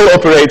still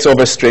operates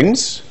over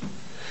strings.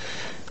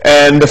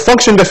 And the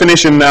function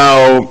definition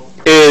now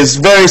is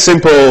very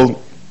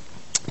simple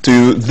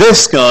to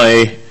this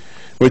guy,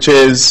 which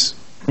is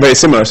very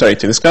similar, sorry,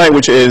 to this guy,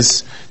 which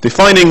is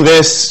defining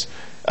this.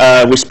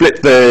 We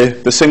split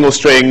the single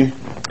string,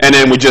 and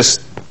then we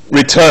just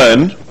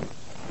return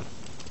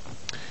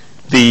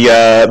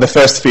the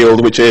first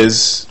field, which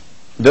is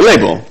the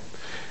label.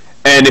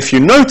 And if you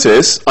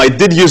notice, I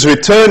did use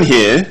return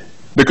here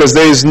because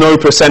there is no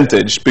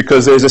percentage,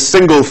 because there's a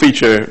single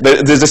feature,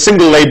 there's a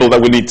single label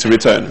that we need to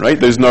return, right?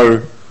 There's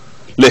no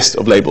list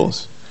of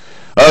labels.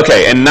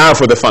 Okay, and now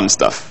for the fun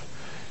stuff.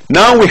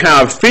 Now we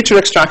have feature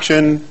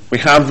extraction, we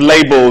have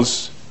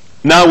labels,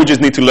 now we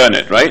just need to learn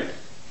it, right?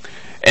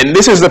 And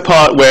this is the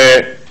part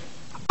where,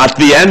 at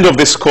the end of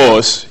this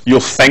course,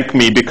 you'll thank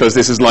me, because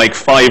this is like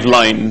 5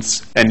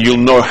 lines, and you'll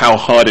know how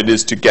hard it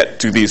is to get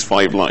to these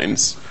 5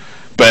 lines.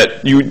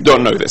 But you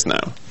don't know this now.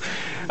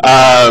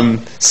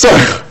 So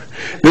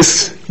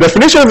this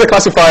definition of the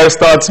classifier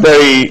starts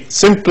very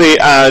simply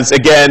as,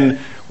 again,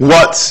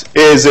 what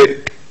is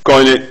it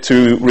going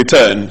to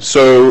return?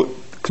 So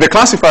the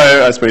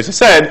classifier, as Marisa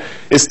said,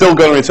 is still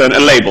going to return a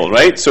label,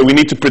 right? So we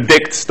need to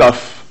predict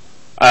stuff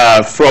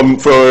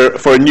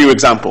for new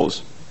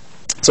examples.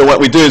 So what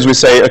we do is we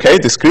say, okay,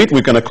 discrete,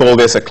 we're going to call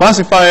this a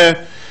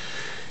classifier.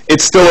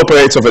 It still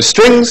operates over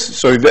strings,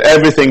 so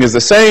everything is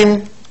the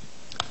same.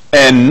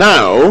 And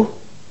now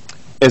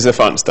is the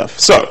fun stuff.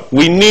 So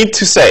we need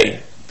to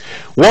say,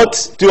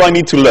 what do I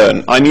need to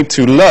learn? I need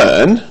to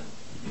learn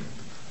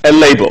a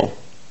label.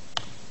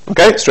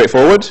 Okay,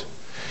 straightforward.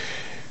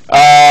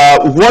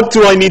 What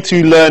do I need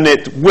to learn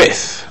it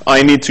with?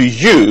 I need to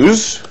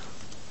use,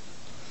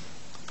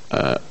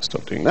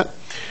 stop doing that.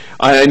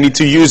 I need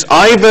to use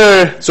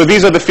either, so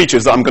these are the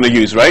features that I'm going to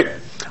use, right?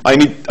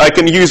 I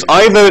can use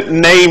either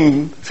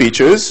name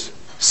features,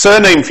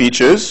 surname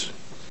features,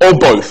 or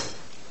both.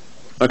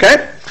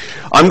 Okay?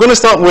 I'm going to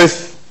start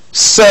with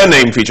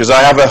surname features.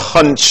 I have a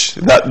hunch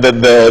that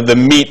the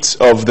meat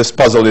of this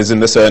puzzle is in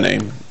the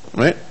surname,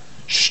 right?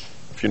 Shh,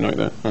 if you know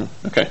that. Oh,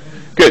 okay,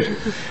 good.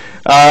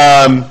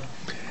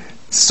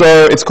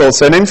 So it's called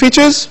surname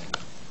features.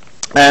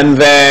 And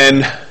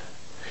then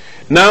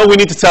now we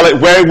need to tell it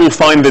where we'll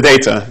find the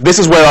data. This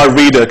is where our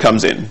reader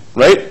comes in,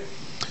 right?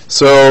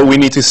 So we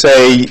need to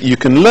say you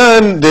can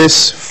learn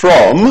this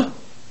from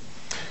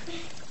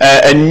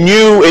a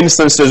new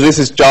instance. So this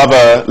is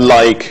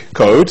Java-like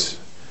code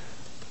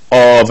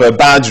of a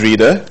badge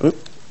reader.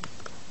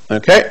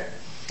 Okay.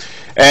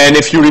 And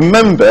if you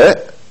remember,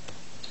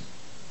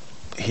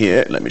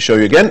 here, let me show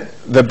you again.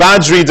 The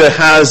badge reader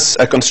has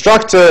a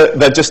constructor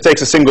that just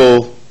takes a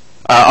single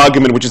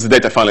argument, which is the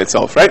data file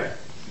itself, right?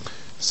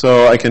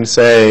 So I can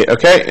say,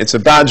 okay, it's a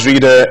badge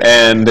reader,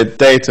 and the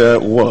data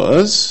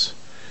was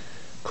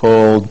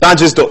called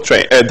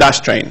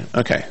badges.train.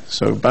 Okay,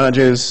 so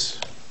badges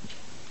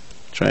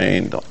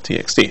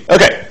train.txt.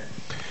 Okay.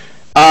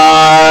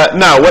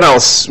 Now, what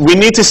else? We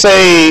need to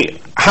say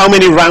how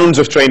many rounds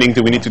of training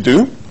do we need to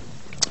do.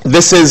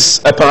 This is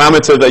a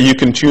parameter that you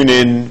can tune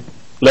in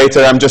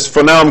later.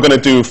 For now, I'm going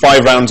to do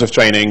 5 rounds of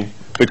training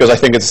because I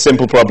think it's a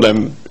simple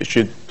problem. You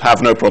should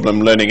have no problem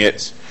learning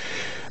it.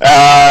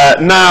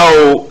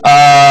 Now,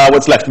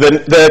 what's left?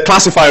 The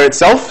classifier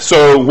itself.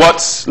 So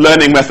what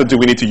learning method do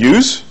we need to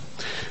use?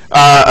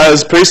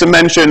 As Parisa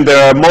mentioned,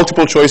 there are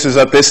multiple choices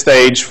at this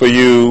stage for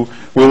you.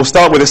 We will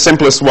start with the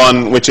simplest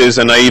one, which is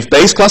a naive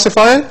Bayes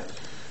classifier.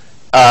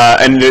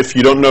 And if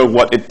you don't know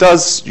what it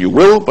does, you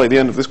will by the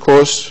end of this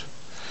course.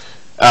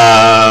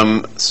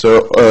 No,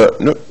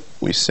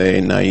 we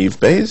say naive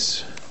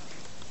Bayes.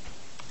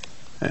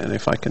 And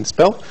if I can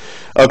spell.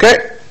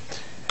 Okay.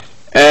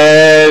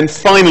 And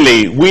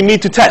finally, we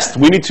need to test.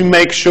 We need to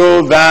make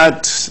sure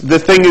that the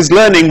thing is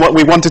learning what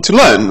we want it to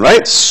learn,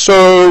 right?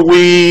 So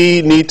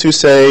we need to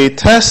say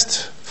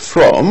test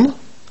from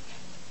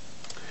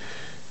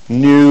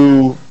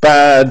new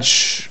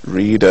badge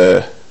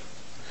reader,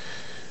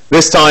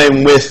 this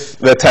time with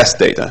the test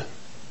data.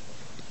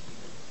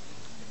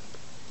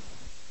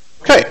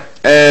 Okay,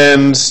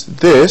 and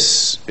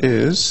this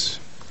is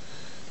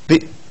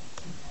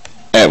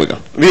there we go,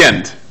 the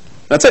end.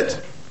 That's it.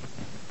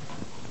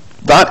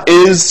 That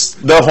is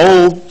the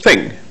whole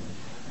thing.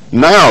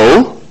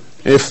 Now,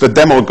 if the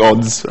demo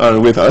gods are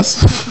with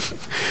us,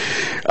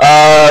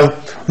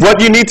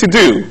 what you need to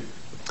do,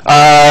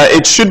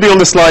 it should be on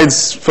the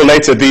slides for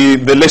later,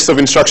 the list of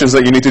instructions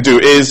that you need to do,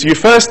 is you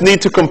first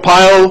need to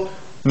compile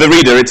the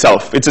reader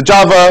itself. It's a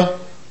Java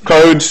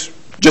code,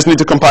 just need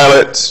to compile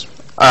it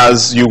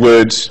as you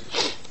would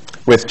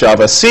with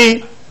Java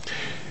C.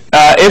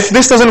 If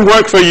this doesn't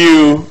work for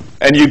you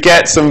and you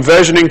get some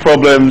versioning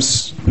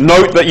problems,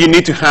 note that you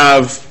need to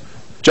have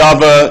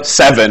Java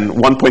 7,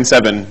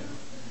 1.7.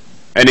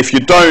 And if you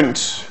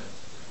don't,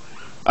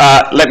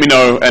 let me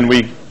know, and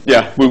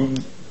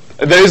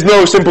there is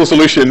no simple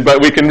solution,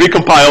 but we can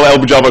recompile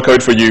LBJava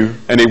code for you,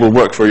 and it will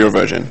work for your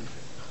version.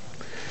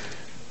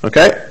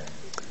 Okay?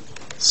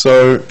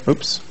 So,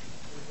 oops.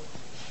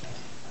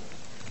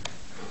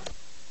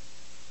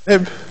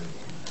 Ib.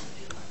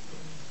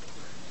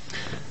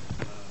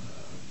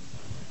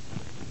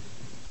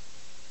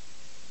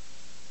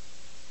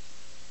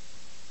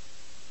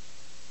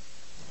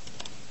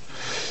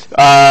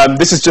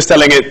 This is just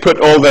telling it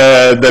put all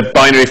the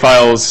binary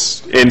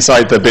files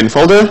inside the bin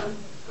folder.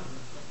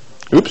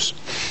 Oops.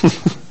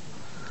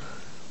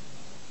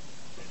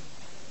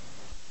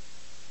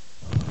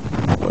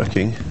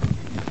 Working.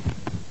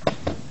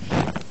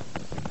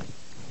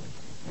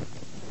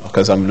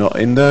 Because I'm not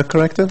in the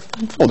corrective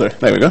folder.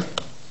 There we go.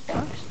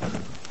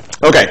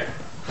 Okay.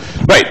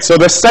 Right, so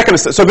the second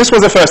step, so this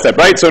was the first step,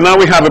 right? So now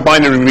we have a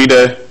binary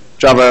reader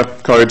Java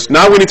code.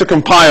 Now we need to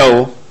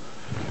compile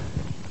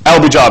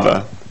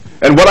LBJava.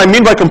 And what I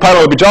mean by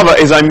compile LBJava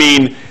is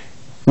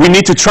we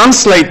need to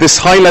translate this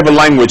high-level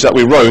language that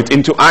we wrote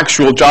into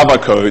actual Java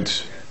code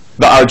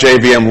that our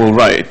JVM will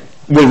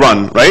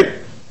run, right?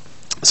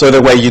 So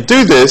the way you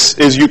do this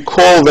is you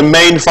call the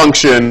main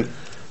function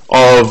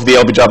of the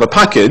LBJava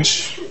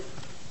package,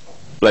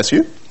 bless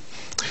you,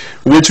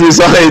 which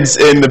resides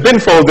in the bin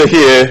folder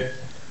here,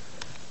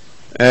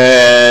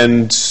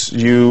 and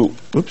you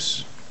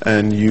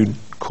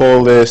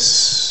call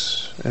this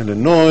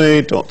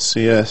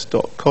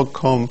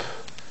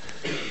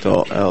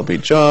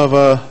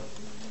illinois.cs.cogcomp.lbjava.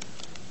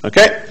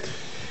 Okay.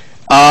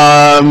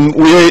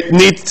 We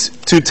need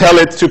to tell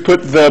it to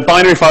put the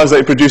binary files that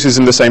it produces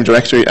in the same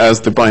directory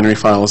as the binary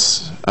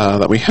files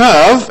that we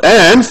have.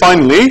 And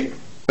finally,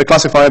 the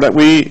classifier that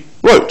we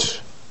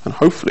wrote. And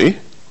hopefully,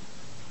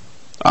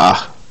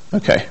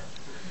 okay.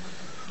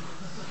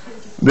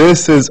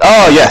 This is,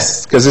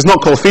 yes, because it's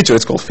not called feature,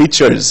 it's called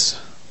features.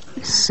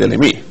 Silly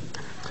me.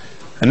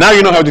 And now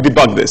you know how to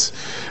debug this.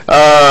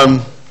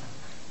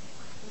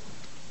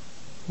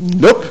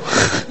 Nope,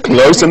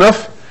 close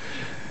enough.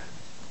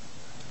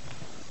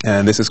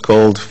 And this is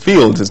called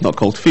field, it's not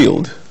called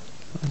field.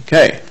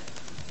 Okay.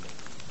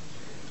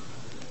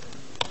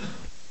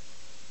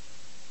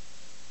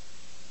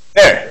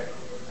 There,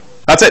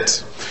 that's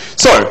it.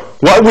 So,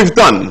 what we've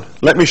done,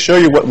 let me show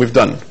you what we've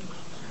done.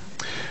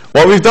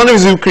 What we've done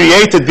is we've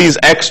created these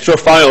extra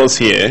files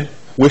here.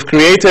 We've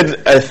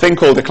created a thing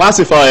called a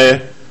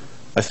classifier,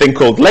 a thing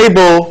called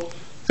label,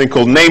 a thing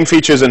called name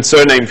features and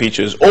surname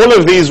features. All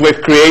of these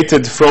we've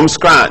created from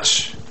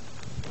scratch,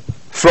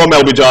 from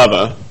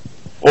LBJava,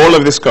 all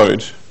of this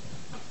code,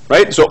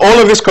 right? So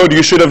all of this code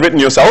you should have written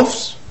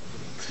yourselves,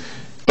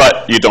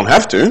 but you don't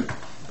have to.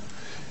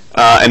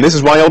 And this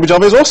is why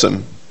LBJava is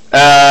awesome.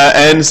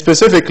 And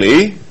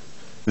specifically,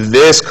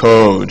 this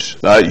code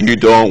that you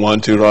don't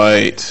want to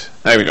write.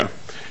 There we go.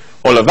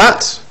 All of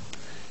that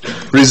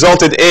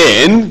resulted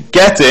in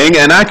getting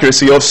an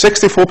accuracy of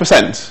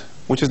 64%,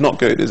 which is not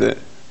good, is it?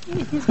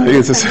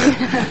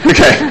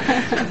 Okay.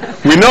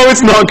 We know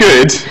it's not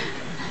good,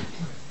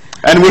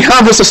 and we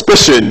have a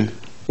suspicion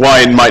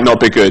why it might not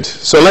be good.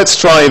 So let's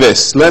try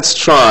this. Let's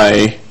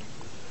try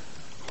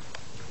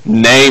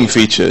name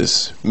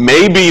features.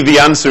 Maybe the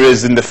answer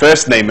is in the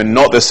first name and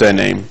not the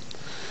surname.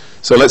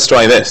 So let's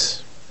try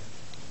this.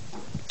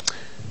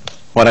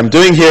 What I'm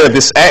doing here,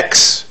 this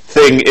X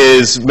thing,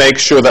 is make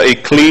sure that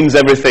it cleans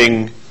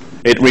everything.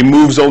 It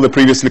removes all the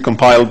previously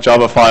compiled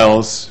Java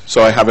files,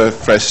 so I have a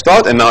fresh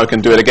start, and now I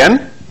can do it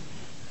again.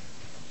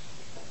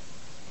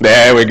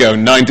 There we go,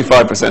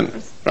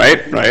 95%.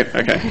 Right?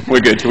 Okay, we're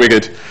good.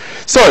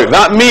 So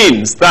that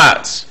means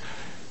that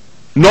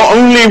not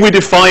only we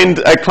defined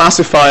a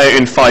classifier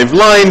in 5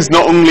 lines,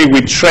 not only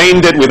we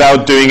trained it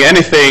without doing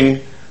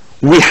anything,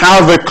 we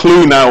have a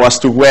clue now as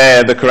to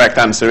where the correct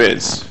answer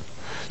is.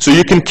 So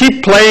you can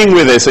keep playing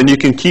with this, and you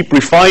can keep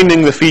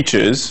refining the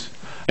features,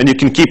 and you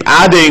can keep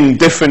adding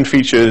different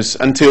features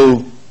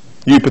until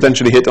you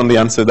potentially hit on the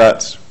answer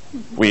that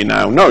we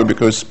now know,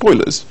 because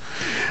spoilers.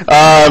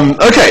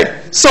 Okay,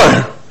 so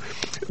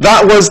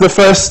that was the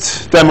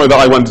first demo that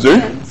I wanted to do.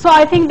 So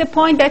I think the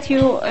point that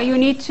you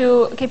need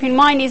to keep in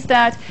mind is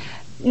that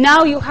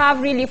now you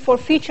have really, for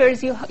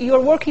features,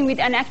 you're working with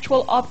an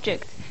actual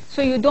object.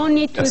 So you don't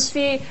need to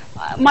say,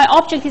 my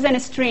object is in a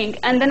string,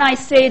 and then I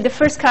say the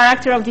first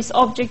character of this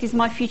object is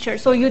my feature.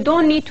 So you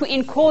don't need to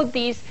encode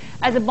these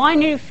as a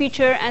binary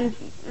feature and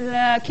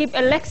keep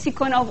a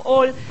lexicon of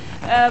all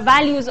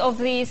values of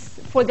these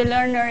for the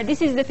learner.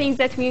 This is the things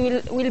that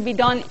will be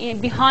done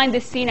behind the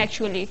scene,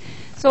 actually.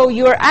 So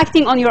you're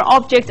acting on your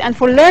object, and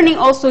for learning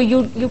also,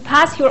 you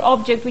pass your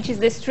object, which is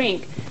the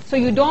string. So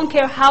you don't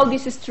care how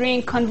this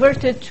string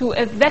converted to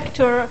a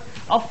vector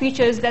of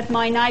features that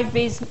my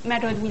knife-based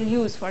method will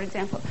use, for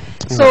example.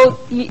 So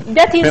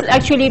that is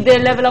actually the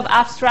level of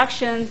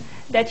abstraction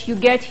that you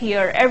get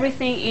here.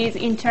 Everything is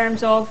in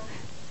terms of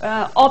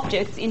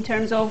objects, in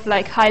terms of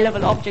like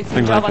high-level objects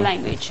in Java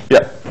language.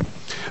 Yeah.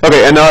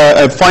 Okay, and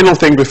a final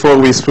thing before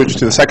we switch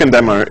to the second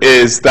demo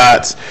is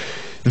that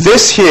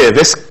this here,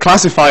 this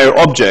classifier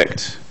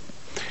object,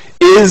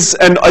 is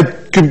a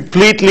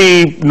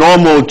completely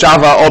normal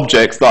Java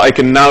object that I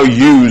can now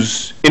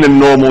use in a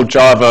normal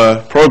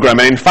Java program.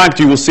 And in fact,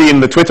 you will see in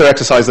the Twitter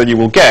exercise that you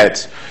will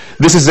get,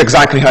 this is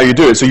exactly how you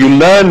do it. So you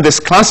learn this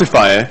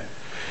classifier,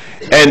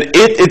 and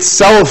it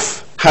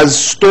itself has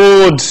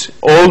stored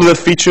all the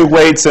feature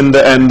weights and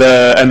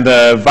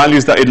the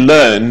values that it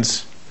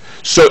learned.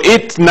 So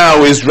it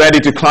now is ready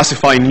to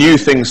classify new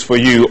things for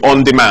you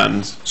on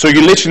demand. So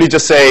you literally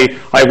just say,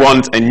 I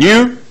want a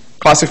new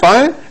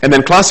classifier, and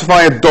then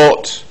classifier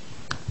dot,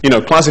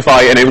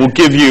 classify, and it will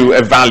give you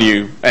a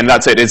value, and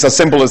that's it. It's as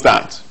simple as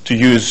that to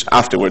use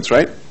afterwards,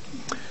 right?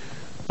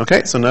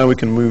 Okay, so now we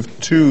can move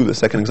to the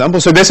second example.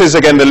 So this is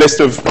again the list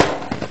of,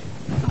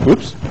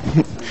 oops,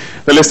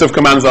 the list of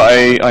commands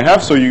that I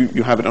have. So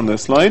you have it on the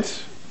slide.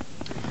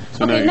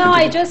 So okay, now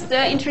I just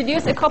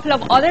introduced a couple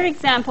of other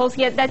examples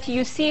here that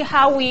you see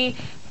how we,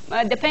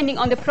 depending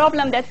on the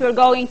problem that we're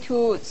going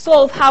to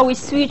solve, how we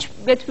switch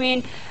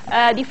between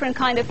different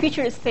kind of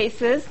feature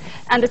spaces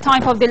and the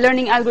type of the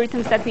learning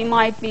algorithms that we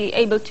might be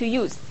able to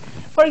use.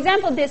 For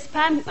example, the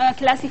spam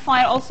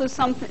classifier, also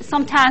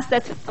some tasks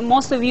that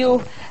most of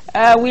you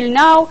will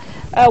know.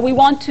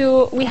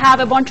 We have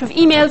a bunch of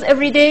emails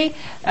every day.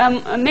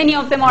 Many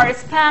of them are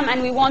spam,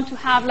 and we want to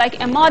have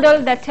like a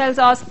model that tells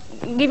us,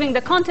 giving the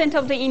content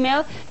of the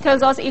email,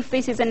 tells us if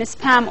this is a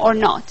spam or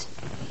not.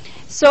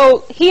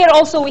 So here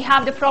also we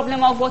have the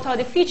problem of what are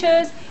the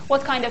features,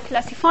 what kind of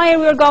classifier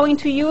we're going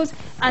to use,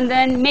 and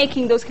then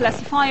making those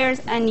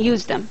classifiers and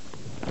use them.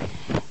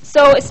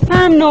 So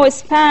spam, no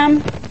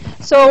spam.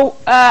 So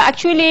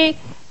actually,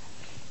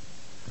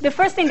 the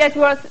first thing that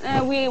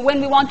when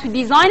we want to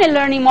design a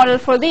learning model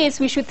for this,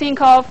 we should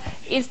think of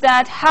is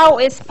that how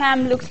a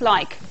spam looks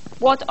like.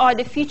 What are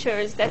the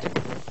features that,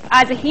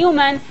 as a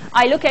human,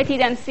 I look at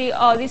it and see,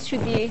 oh, this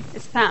should be a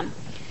spam.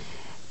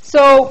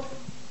 So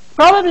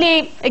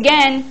probably,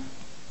 again,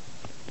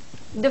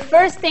 the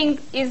first thing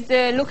is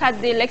to look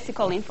at the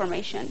lexical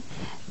information.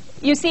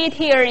 You see it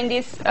here in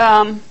this,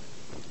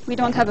 we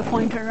don't have a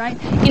pointer, right?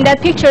 In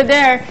that picture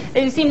there,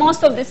 you see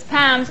most of the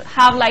spams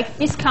have like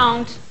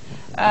discount.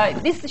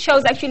 This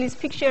shows, actually, this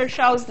picture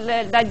shows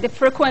like the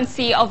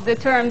frequency of the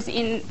terms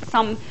in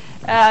some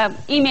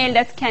email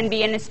that can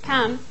be in a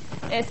spam.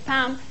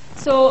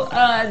 So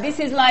this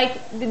is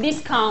like the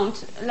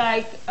discount,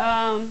 like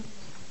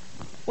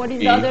what is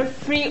the other?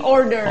 Free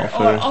order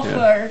or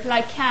offer,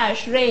 like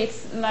cash,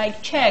 rates,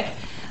 like check,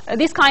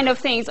 these kind of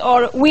things,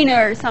 or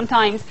winner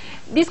sometimes.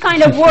 These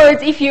kind of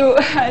words, if you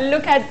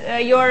look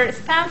at your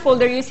spam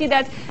folder, you see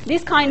that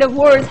these kind of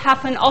words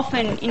happen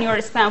often in your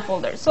spam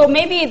folder. So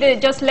maybe the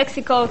just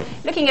lexical,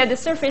 looking at the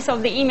surface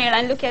of the email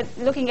and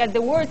looking at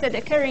the words that are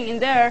occurring in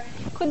there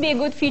could be a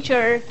good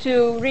feature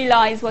to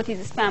realize what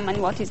is spam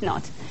and what is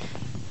not.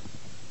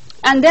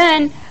 And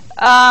then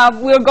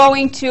we're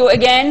going to,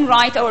 again,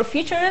 write our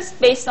features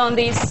based on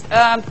these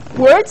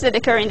words that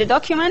occur in the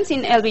documents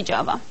in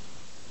LBJava.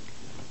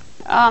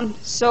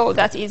 So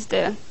that is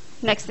the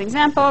next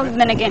example. And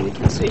then again, we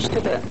can switch to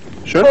the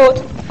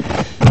code.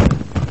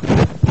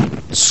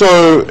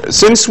 So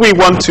since we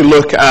want to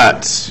look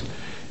at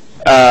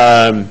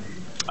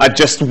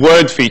just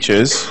word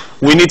features,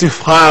 we need to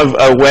have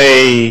a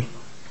way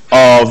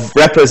of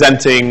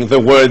representing the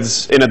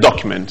words in a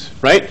document,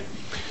 right?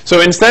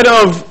 So instead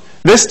of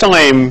this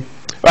time,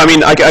 I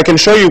mean, I can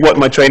show you what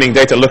my training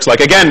data looks like.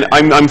 Again,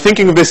 I'm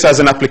thinking of this as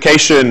an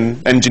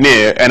application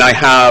engineer, and I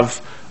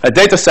have a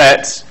data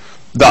set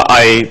that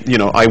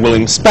I will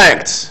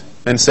inspect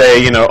and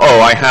say, oh,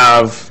 I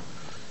have,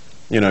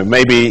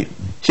 maybe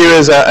here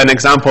is an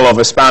example of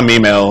a spam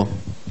email.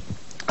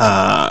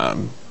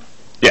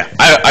 Yeah,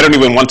 I don't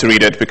even want to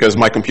read it because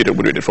my computer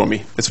would read it for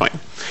me. It's fine.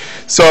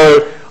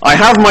 So I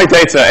have my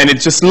data, and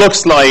it just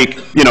looks like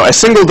a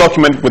single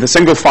document with a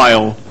single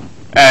file.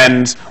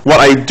 And what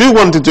I do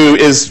want to do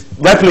is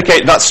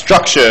replicate that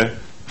structure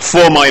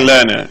for my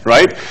learner,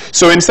 right?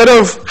 So instead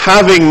of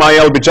having my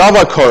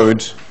LBJava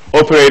code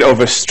operate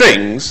over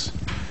strings,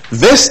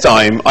 this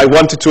time I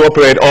wanted to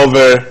operate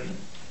over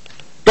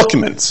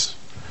documents.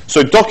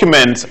 So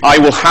document, I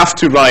will have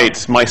to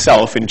write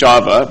myself in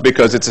Java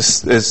because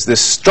it's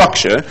this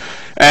structure.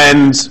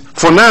 And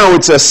for now,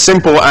 it's as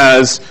simple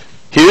as,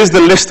 here's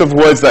the list of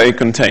words that it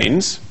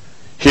contains.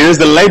 Here's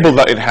the label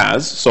that it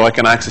has, so I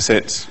can access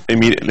it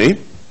immediately.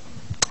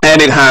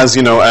 And it has,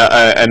 an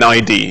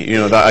ID,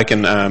 that I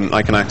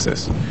can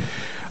access.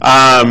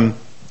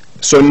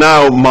 So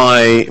now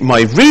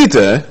my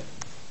reader,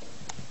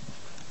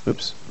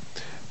 oops,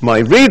 my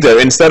reader,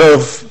 instead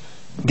of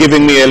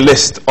giving me a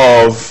list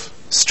of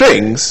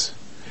strings,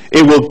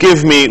 it will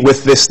give me,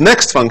 with this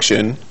next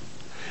function,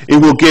 it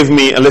will give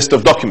me a list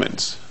of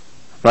documents,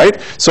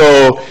 right?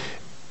 So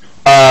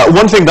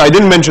one thing that I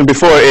didn't mention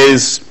before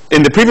is,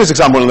 in the previous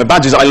example on the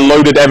badges, I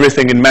loaded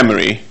everything in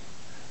memory,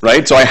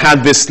 right? So I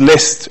had this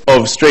list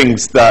of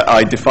strings that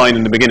I defined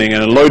in the beginning,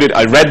 and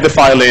I read the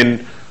file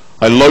in,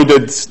 I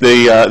loaded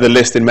the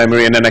list in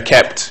memory, and then I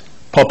kept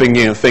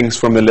popping things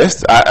from the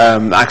list,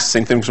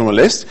 accessing things from a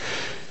list.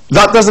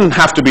 That doesn't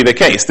have to be the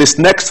case. This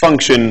next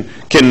function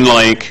can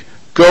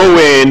go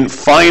in,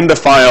 find the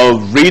file,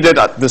 read it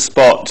at the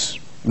spot,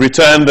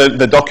 return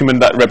the document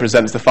that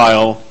represents the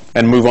file,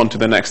 and move on to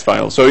the next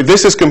file. So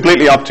this is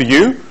completely up to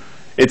you.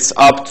 It's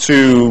up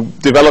to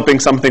developing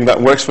something that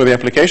works for the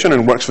application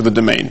and works for the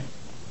domain.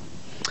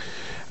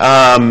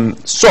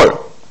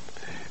 So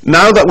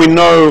now that we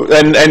know,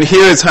 and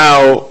here's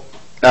how,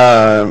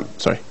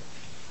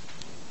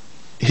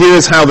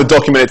 here's how the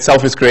document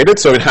itself is created.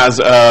 So it has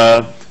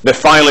the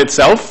file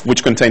itself,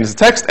 which contains the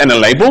text, and a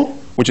label,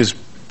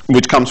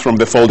 which comes from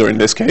the folder in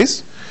this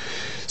case.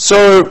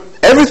 So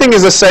everything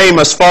is the same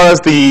as far as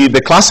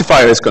the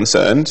classifier is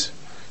concerned.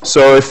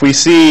 So if we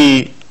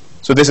see,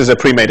 so this is a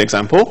pre-made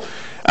example.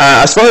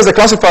 As far as the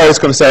classifier is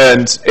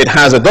concerned, it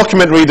has a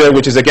document reader,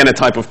 which is again a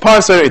type of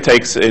parser. It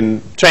takes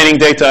in training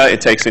data, it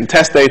takes in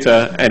test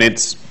data, and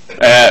it's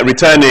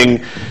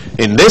returning,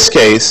 in this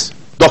case,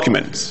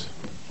 documents.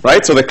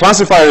 Right? So the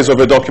classifier is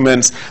over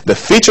documents, the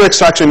feature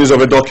extraction is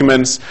over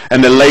documents,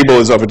 and the label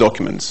is over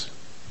documents.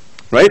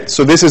 Right?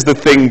 So this is the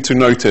thing to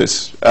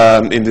notice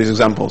in these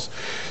examples.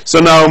 So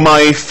now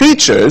my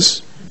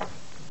features,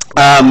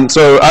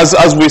 so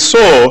as we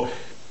saw,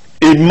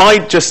 it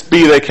might just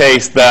be the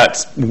case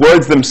that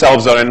words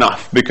themselves are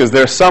enough, because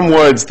there are some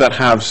words that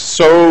have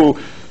so,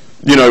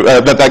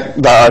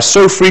 that are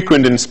so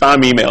frequent in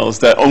spam emails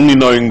that only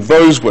knowing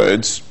those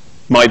words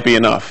might be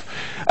enough.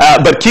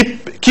 But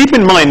keep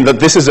in mind that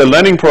this is a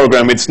learning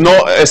program. It's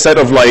not a set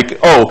of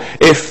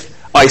if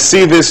I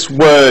see this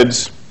word,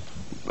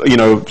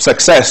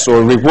 success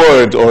or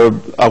reward or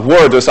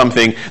award or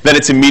something, then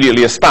it's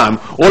immediately a spam.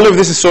 All of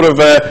this is sort of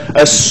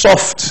a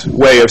soft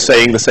way of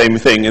saying the same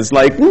thing. It's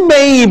like,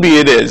 maybe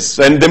it is.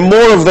 And the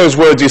more of those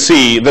words you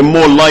see, the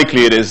more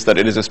likely it is that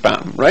it is a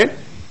spam, right?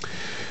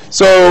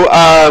 So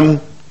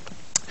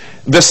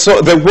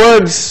the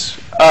words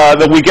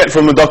that we get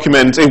from the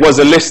document, it was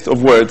a list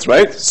of words,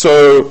 right?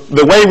 So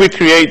the way we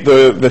create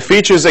the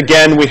features,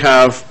 again, we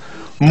have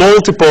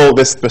multiple,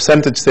 this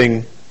percentage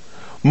thing,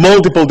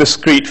 multiple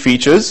discrete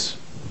features,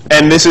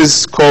 and this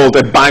is called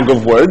a bag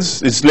of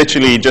words. It's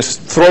literally just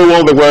throw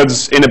all the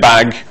words in a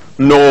bag,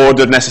 no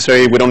order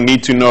necessary. We don't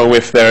need to know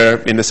if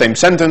they're in the same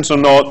sentence or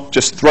not.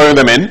 Just throw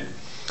them in.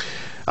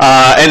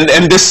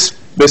 And this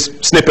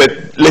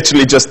snippet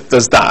literally just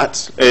does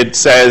that. It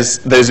says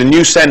there's a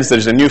new sense,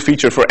 there's a new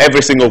feature for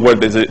every single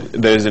word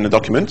there is in a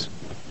document.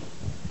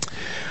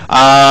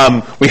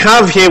 We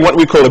have here what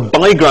we call a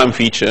bigram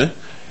feature,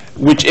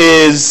 which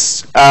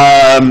is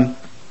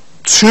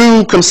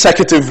two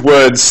consecutive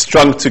words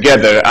strung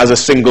together as a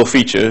single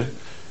feature.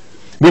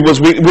 We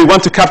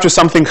want to capture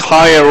something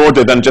higher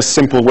order than just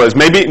simple words.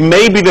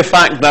 Maybe the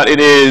fact that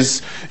it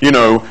is,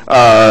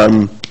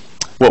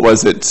 what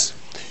was it?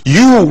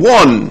 You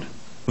won.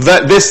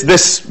 That this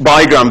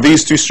bigram,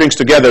 these two strings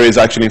together, is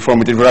actually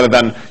informative rather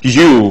than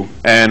you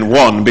and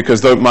won, because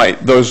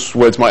those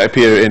words might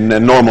appear in a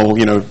normal,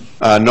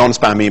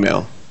 non-spam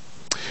email.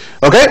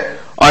 Okay.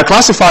 Our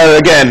classifier,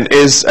 again,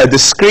 is a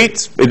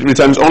discrete. It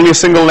returns only a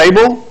single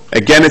label.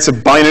 Again, it's a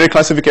binary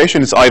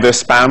classification. It's either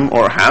spam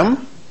or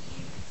ham,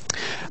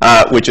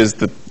 which is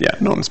the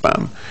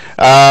non-spam.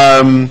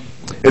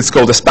 It's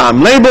called a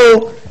spam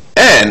label.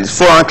 And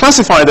for our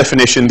classifier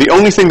definition, the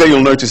only thing that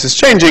you'll notice is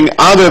changing,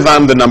 other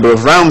than the number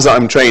of rounds that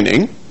I'm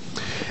training,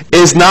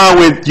 is now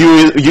with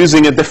you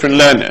using a different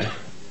learner.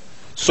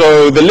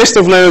 So the list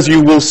of learners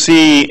you will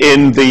see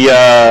in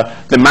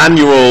the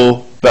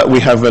manual that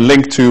we have a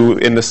link to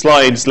in the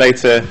slides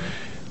later.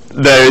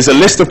 There is a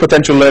list of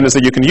potential learners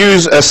that you can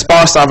use. A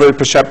sparse average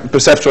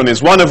perceptron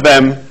is one of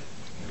them.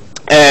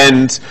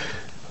 And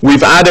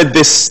we've added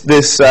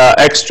this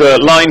extra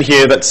line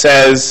here that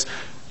says,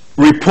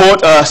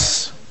 report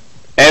us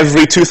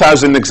every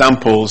 2,000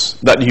 examples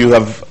that you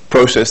have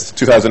processed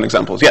 2,000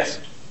 examples. Yes?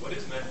 What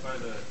is meant by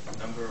the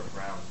number of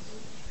rounds?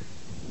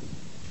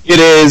 It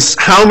is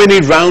how many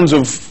rounds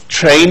of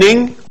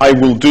training I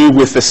will do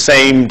with the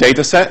same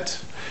data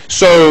set.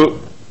 So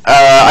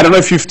I don't know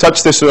if you've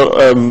touched this in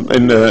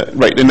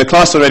the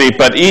class already,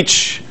 but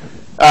each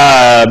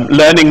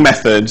learning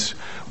method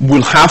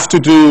will have to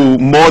do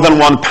more than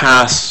one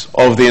pass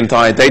of the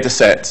entire data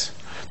set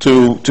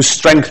to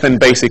strengthen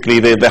basically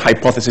the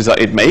hypothesis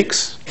that it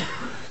makes.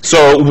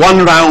 So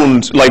one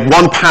round, like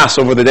one pass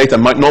over the data,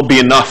 might not be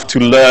enough to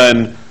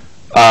learn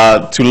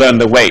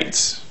the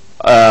weights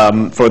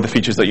for the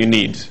features that you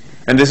need.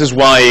 And this is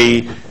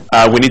why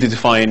we need to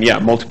define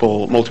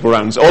multiple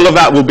rounds. All of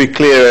that will be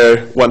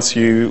clearer once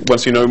you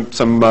know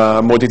some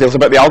more details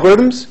about the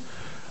algorithms.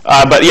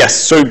 But yes,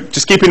 so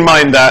just keep in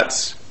mind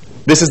that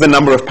this is the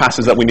number of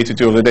passes that we need to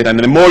do of the data. And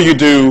the more you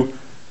do,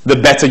 the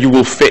better you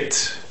will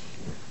fit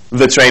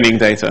the training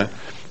data,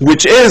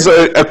 which is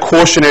a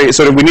cautionary,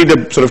 we need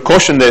to sort of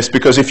caution this,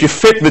 because if you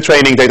fit the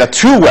training data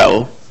too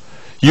well,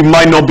 you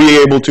might not be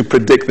able to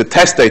predict the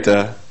test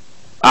data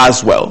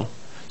as well.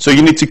 So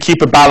you need to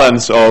keep a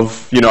balance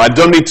of, I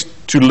don't need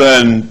to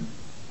learn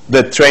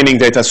the training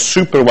data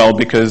super well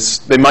because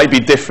they might be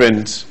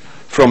different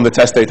from the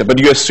test data, but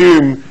you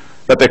assume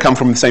that they come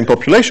from the same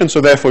population,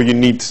 so therefore you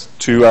need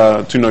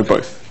to know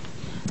both.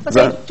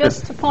 Okay,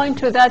 just to point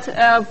to that,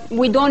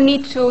 we don't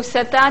need to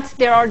set that.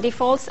 There are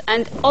defaults,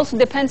 and also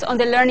depends on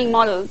the learning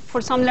model.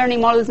 For some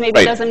learning models, maybe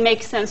it doesn't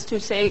make sense to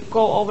say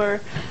go over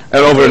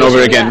and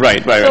over again.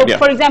 Right. So,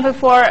 for example,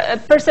 for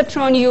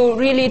perceptron, you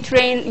really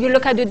you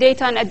look at the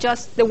data and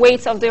adjust the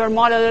weights of your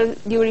model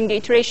during the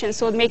iteration.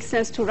 So it makes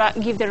sense to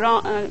give the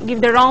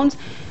rounds,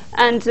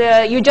 and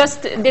you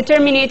just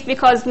determine it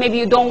because maybe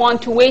you don't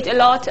want to wait a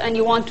lot and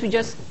you want to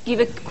just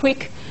give a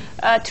quick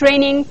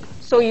training.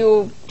 So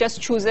you just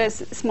choose a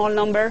small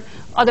number.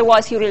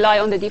 Otherwise, you rely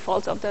on the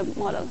defaults of the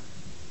model.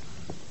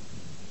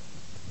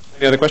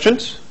 Any other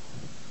questions?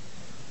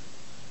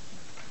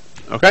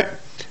 Okay.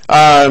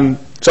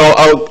 So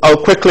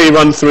I'll quickly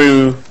run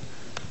through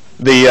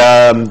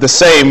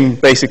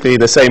basically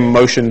the same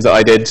motions that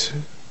I did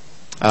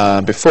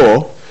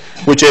before,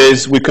 which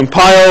is we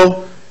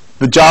compile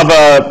the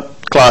Java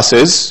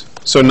classes.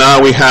 So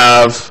now we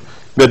have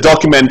the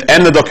document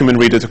and the document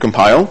reader to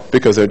compile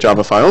because they're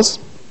Java files.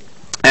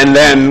 And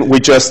then we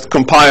just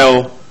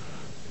compile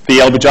the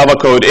LBJava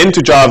code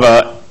into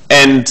Java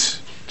and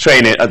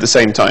train it at the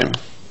same time.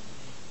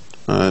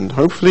 And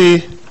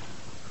hopefully,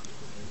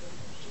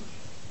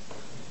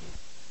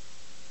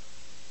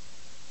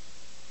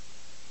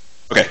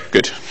 okay,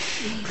 good.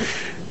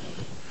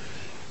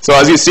 So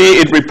as you see,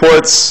 it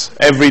reports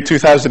every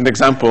 2,000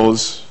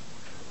 examples,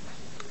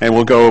 and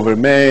we'll go over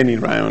many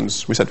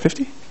rounds. We said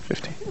 50?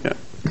 50, yeah.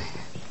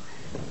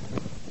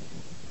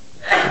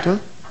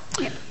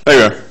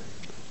 There you go.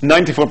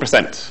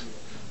 94%.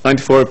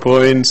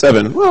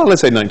 94.7. Well,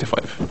 let's say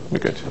 95. We're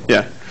good.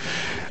 Yeah.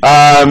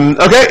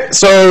 Okay,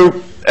 so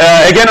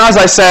again, as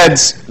I said,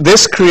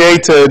 this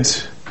created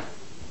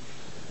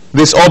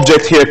this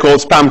object here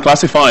called spam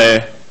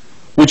classifier,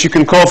 which you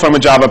can call from a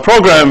Java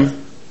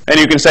program, and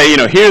you can say,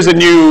 here's a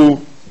new,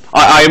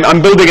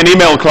 I'm building an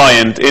email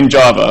client in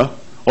Java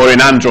or in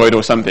Android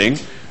or something.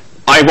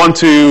 I want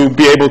to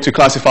be able to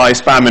classify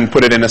spam and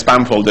put it in a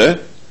spam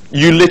folder.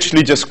 You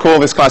literally just call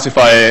this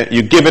classifier,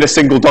 you give it a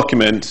single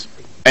document,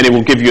 and it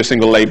will give you a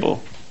single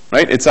label.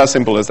 Right? It's as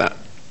simple as that.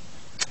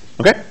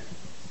 Okay?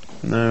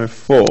 Now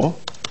for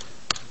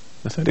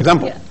the third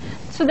example. Yeah.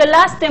 So the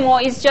last demo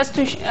is just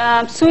to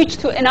switch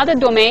to another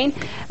domain,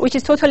 which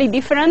is totally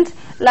different,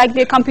 like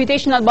the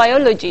computational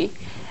biology.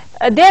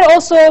 There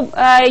also,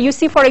 you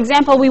see, for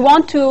example, we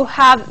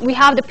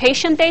have the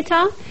patient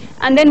data,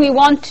 and then we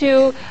want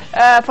to,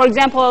 for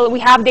example, we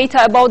have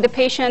data about the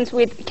patients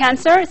with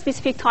cancer,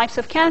 specific types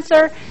of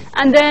cancer,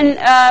 and then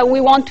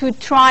we want to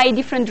try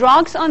different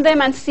drugs on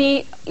them and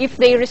see if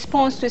they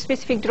respond to a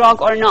specific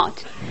drug or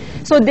not.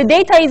 So the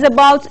data is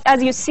about,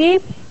 as you see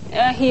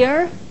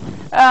here,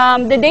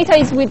 the data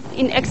is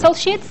in Excel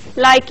sheets.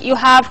 Like you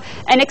have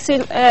an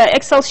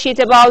Excel sheet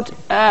about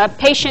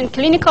patient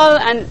clinical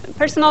and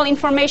personal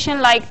information,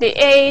 like the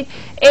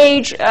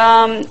age,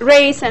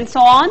 race, and so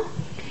on.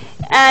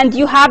 And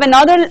you have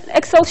another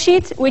Excel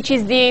sheet, which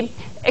is the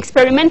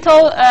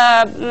experimental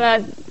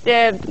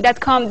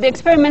the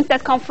experiments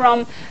that come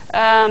from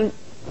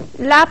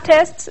lab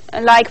tests.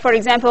 Like, for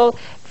example,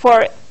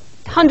 for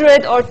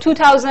 100 or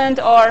 2,000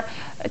 or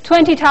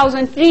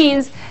 20,000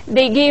 genes,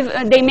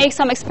 they make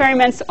some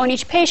experiments on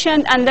each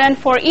patient, and then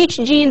for each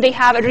gene they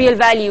have a real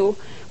value,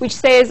 which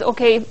says,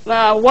 okay,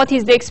 what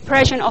is the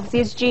expression of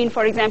this gene,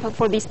 for example,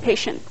 for this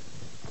patient.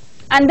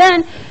 And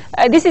then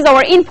this is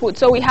our input.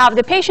 So we have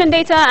the patient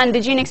data and the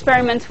gene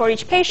experiments for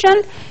each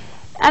patient.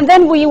 And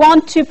then we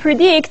want to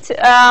predict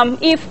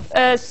if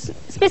a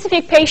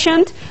specific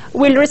patient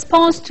will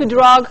respond to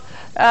drug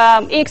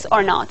X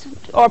or not,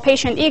 or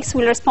patient X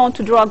will respond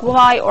to drug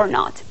Y or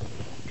not.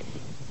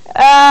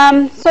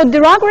 So the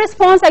drug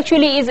response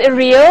actually is a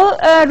real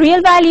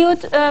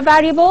valued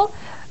variable,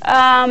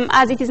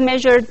 as it is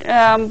measured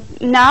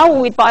now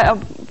with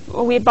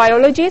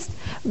biologists.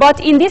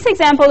 But in this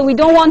example, we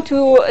don't want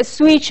to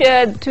switch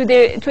to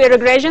a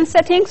regression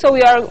setting. So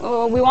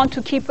we want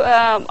to keep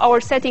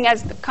our setting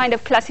as kind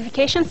of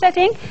classification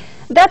setting.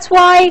 That's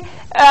why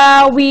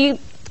we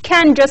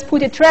can just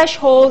put a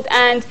threshold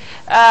and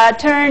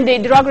turn the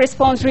drug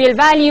response real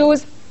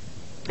values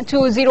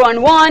to 0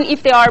 and 1.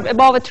 If they are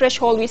above a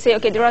threshold, we say,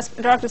 okay, the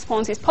drug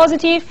response is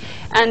positive,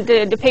 and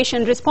the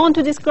patient responds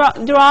to this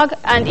drug.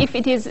 And if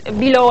it is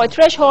below a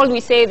threshold,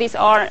 we say these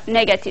are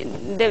negative.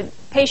 The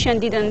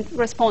patient didn't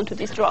respond to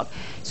this drug.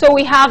 So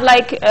we have,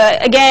 like,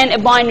 again, a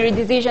binary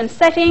decision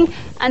setting,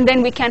 and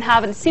then we can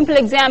have a simple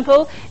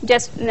example,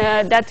 just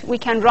that we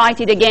can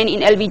write it again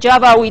in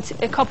LBJava with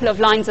a couple of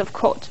lines of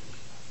code.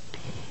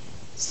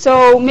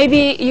 So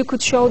maybe you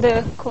could show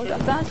the code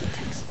of that.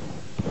 Thanks.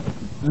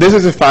 this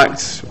is, in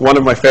fact, one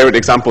of my favorite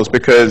examples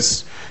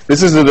because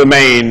this is a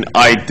domain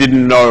I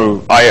didn't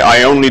know.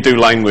 I only do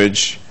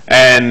language.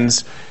 And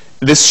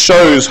this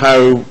shows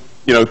how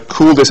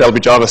cool this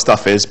LBJava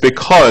stuff is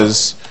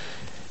because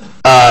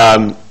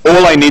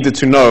all I needed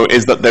to know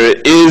is that there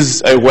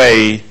is a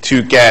way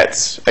to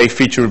get a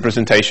feature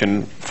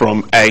representation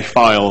from a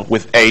file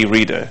with a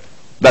reader.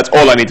 That's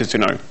all I needed to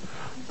know.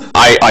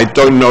 I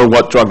don't know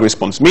what drug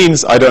response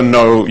means. I don't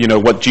know,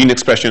 what gene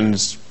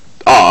expressions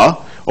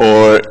are.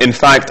 Or, in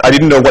fact, I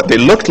didn't know what they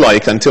looked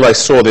like until I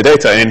saw the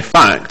data. In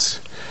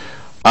fact,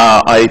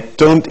 I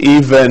don't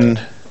even...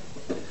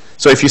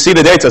 So if you see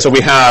the data, so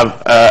we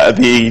have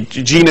the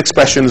gene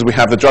expressions, we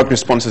have the drug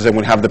responses, and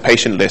we have the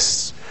patient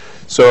lists.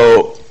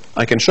 So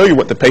I can show you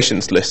what the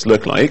patients lists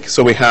look like.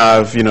 So we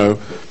have,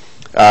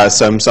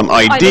 some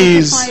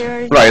IDs,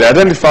 right?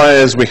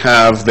 Identifiers. We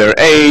have their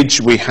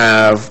age. We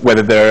have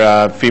whether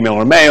they're female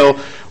or male,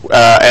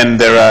 and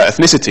their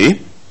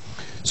ethnicity.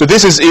 So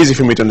this is easy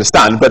for me to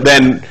understand. But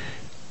then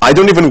I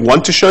don't even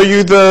want to show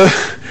you the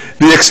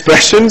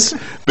expressions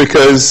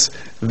because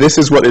this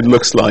is what it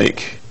looks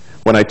like.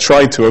 When I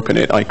tried to open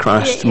it, I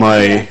crashed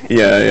my...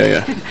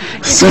 Yeah.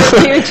 So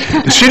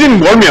she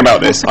didn't warn me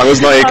about this. I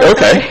was like,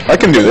 okay, I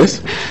can do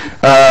this.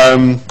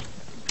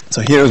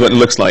 So here's what it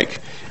looks like.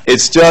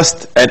 It's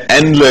just an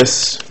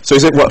endless... So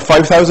is it, what,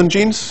 5,000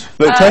 genes,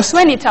 the test?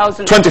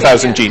 20,000.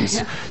 20,000 genes.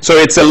 Yeah. So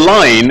it's a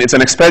line, it's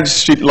an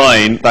spreadsheet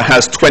line that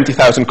has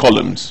 20,000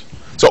 columns.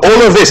 So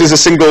all of this is a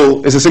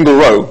single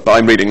row that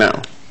I'm reading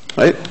now,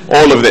 right?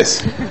 All of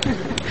this.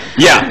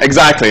 Yeah,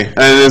 exactly. And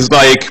it's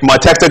like, my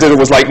text editor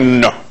was like,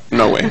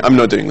 no way, I'm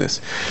not doing this.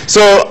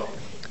 So,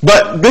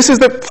 but this is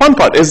the fun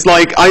part, is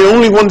like, I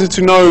only wanted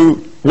to know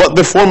what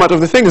the format of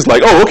the thing is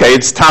like. Oh, okay,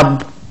 it's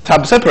tab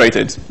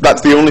separated.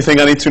 That's the only thing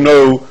I need to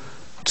know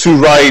to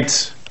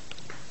write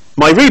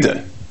my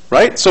reader,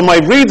 right? So my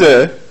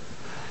reader,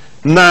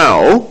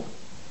 now,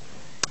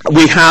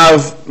 we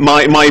have,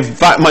 my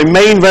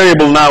main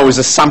variable now is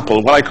a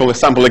sample, what I call a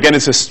sample. Again,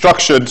 it's a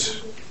structured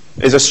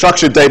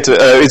data,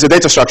 it's a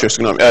data structure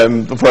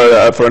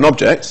for an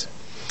object.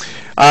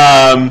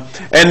 And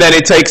then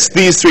it takes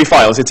these three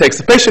files. It takes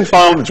the patient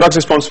file, the drug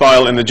response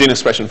file, and the gene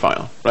expression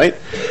file, right?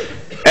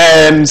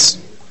 And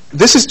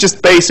this is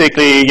just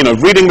basically,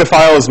 reading the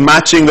files,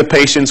 matching the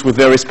patients with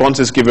their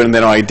responses given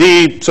their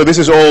ID. So this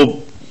is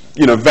all,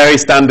 very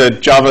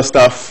standard Java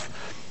stuff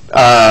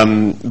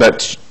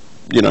that,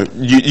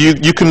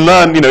 you can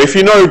learn. If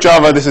you know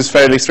Java, this is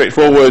fairly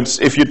straightforward.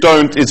 If you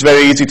don't, it's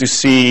very easy to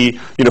see,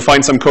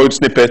 find some code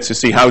snippet to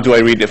see how do I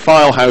read a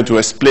file, how do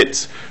I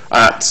split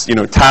at,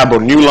 tab or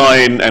new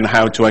line, and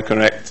how do I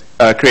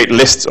create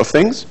lists of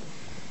things.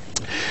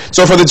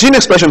 So for the gene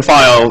expression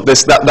file,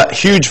 that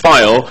huge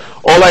file,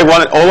 all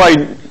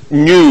I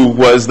knew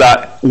was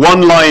that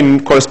one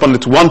line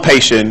corresponded to one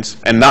patient,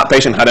 and that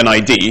patient had an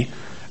ID,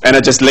 and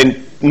I just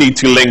need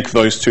to link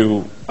those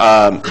two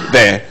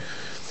there.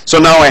 So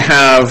now I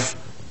have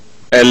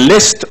a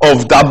list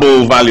of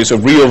double values,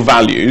 of real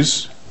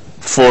values,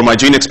 for my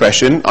gene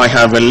expression. I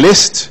have a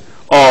list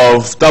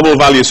of double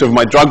values of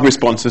my drug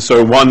responses,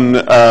 so one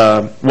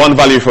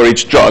value for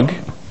each drug.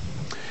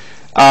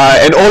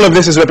 And all of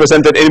this is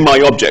represented in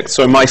my object.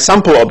 So my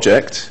sample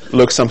object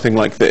looks something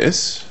like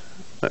this.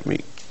 Let me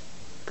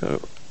go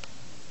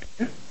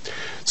here.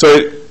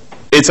 So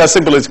it's as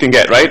simple as it can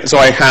get, right? So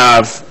I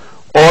have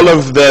all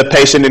of the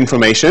patient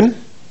information,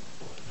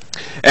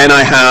 and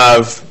I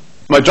have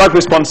my drug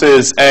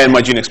responses and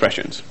my gene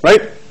expressions,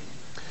 right?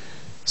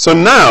 So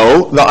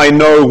now that I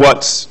know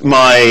what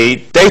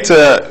my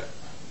data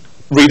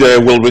reader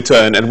will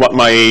return and what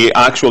my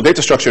actual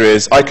data structure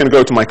is, I can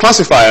go to my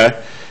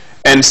classifier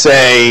and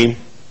say,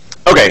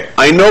 okay,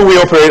 I know we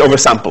operate over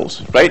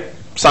samples, right?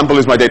 Sample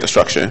is my data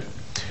structure.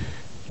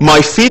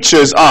 My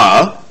features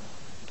are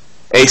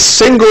a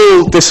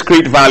single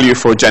discrete value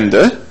for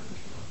gender,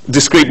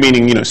 discrete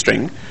meaning,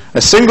 string,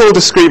 a single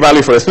discrete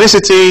value for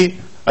ethnicity,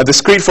 a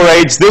discrete for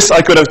age. This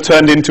I could have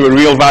turned into a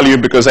real value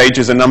because age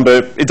is a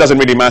number. It doesn't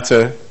really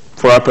matter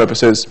for our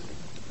purposes.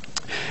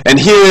 And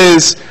here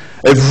is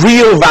a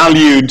real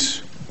valued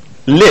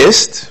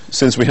list,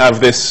 since we have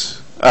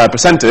this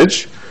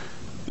percentage,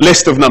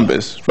 list of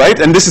numbers, right?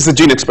 And this is the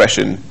gene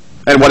expression.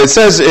 And what it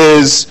says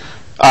is,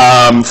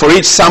 for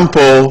each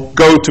sample,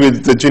 go to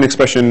the gene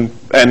expression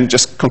and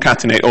just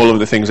concatenate all of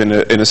the things in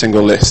a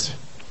single list.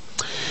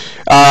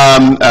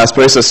 As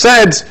Parisa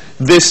said,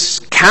 this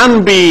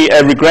can be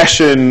a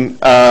regression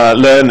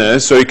learner,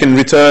 so you can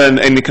return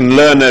and you can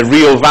learn a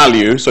real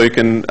value, so you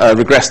can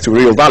regress to a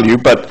real value.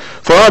 But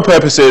for our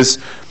purposes,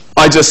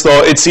 I just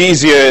thought it's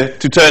easier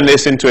to turn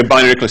this into a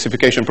binary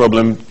classification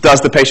problem. Does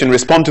the patient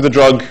respond to the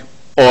drug,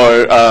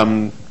 or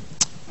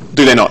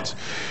do they not?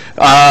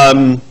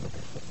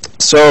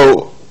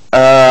 So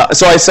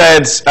I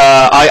said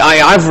I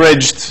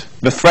averaged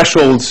the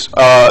thresholds,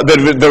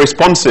 the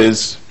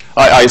responses.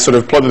 I sort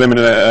of plotted them in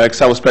an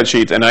Excel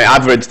spreadsheet, and I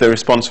averaged the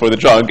response for the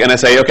drug. And I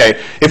say, okay,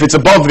 if it's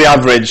above the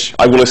average,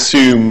 I will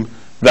assume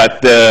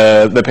that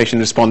the patient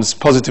responds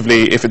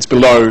positively. If it's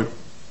below,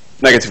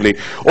 negatively.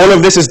 All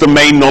of this is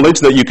domain knowledge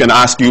that you can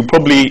ask. You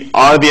probably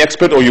are the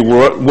expert, or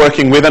you're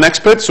working with an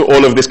expert, so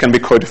all of this can be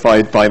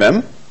codified by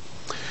them.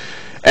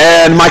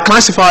 And my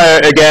classifier,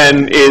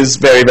 again, is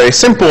very, very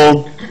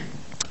simple.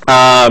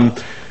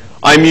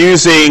 I'm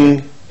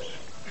using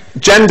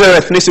gender,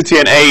 ethnicity,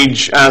 and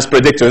age as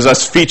predictors,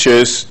 as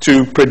features,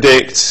 to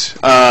predict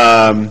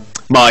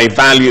my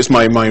values,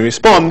 my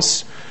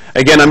response.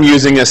 Again, I'm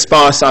using a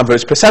sparse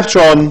average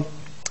perceptron,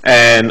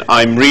 and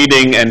I'm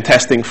reading and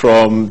testing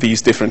from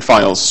these different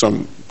files,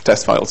 some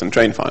test files and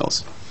train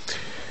files.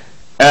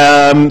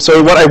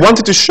 So what I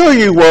wanted to show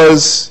you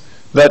was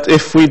that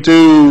if we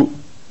do,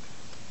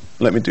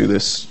 let me do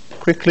this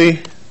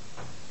quickly,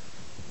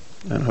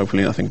 and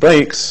hopefully nothing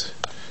breaks.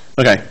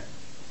 Okay.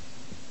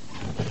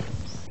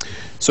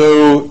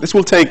 So this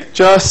will take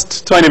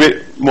just a tiny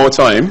bit more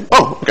time.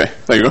 Oh, okay,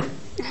 there you go.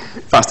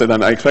 Faster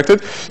than I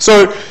expected.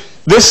 So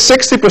this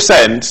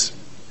 60%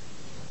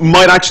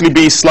 might actually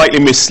be slightly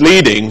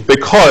misleading,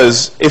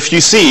 because if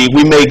you see,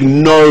 we make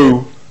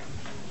no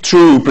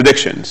true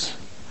predictions.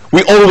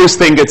 We always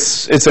think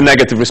it's a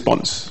negative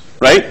response,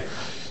 right?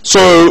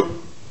 So,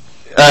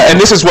 and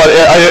this is what,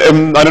 I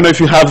don't know if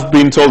you have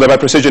been told about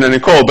precision and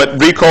recall, but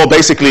recall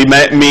basically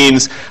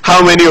means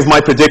how many of my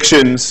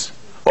predictions,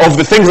 of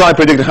the things that I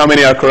predicted, how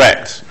many are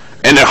correct.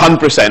 And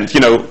 100%, you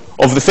know,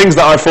 of the things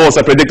that are false,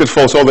 I predicted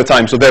false all the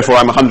time, so therefore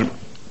I'm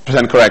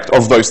 100% correct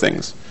of those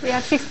things. We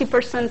have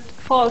 60%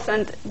 false,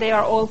 and they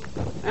are all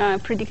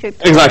predicted.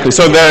 Exactly.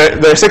 So they're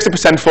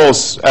 60%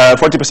 false,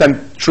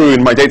 40% true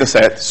in my data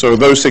set. So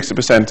those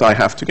 60% I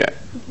have to get.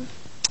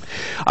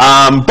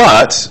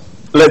 But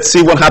let's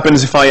see what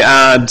happens if I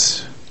add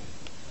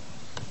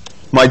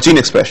my gene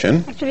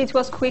expression. Actually, it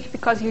was quick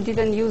because you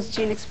didn't use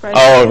gene expression.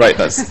 Oh, right.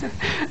 That's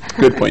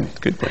good point.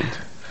 Good point.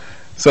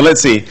 So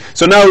let's see.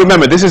 So now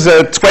remember, this is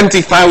a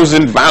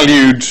 20,000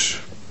 valued,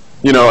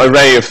 you know,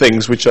 array of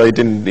things which I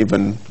didn't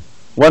even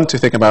want to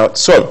think about.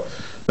 So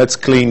let's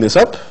clean this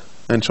up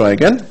and try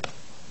again.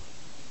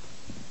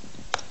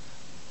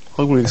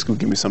 Hopefully this will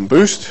give me some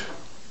boost.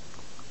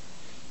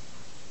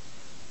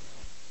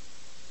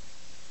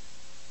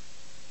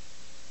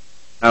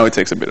 Now it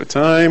takes a bit of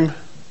time.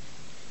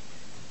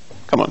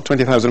 Come on,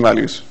 20,000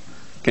 values.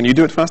 Can you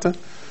do it faster?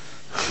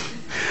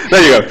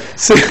 There you go,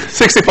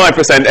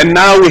 65%. And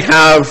now we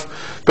have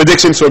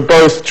predictions for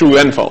both true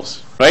and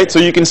false, right? So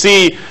you can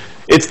see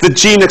it's the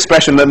gene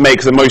expression that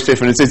makes the most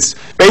difference. It's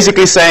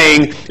basically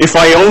saying, if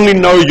I only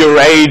know your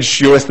age,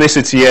 your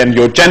ethnicity, and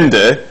your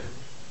gender,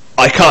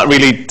 I can't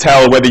really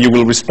tell whether you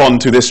will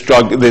respond to this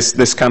drug,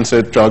 this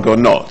cancer drug or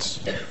not.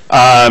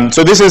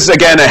 So this is,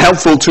 again, a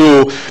helpful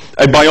tool.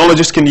 A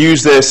biologist can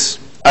use this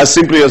as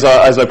simply as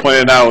I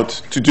pointed out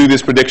to do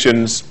these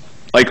predictions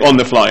like on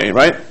the fly,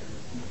 right?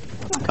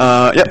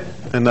 Yep,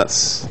 and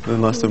that's the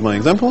last of my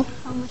example.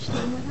 How much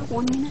time we have?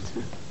 1 minute?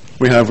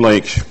 We have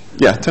like,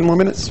 yeah, 10 more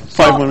minutes,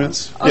 5 more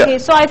minutes. Okay, yeah.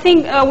 so I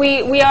think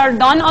we are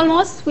done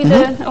almost with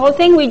the whole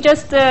thing. We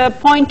just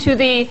point to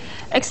the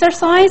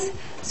exercise.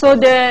 So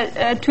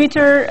the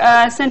Twitter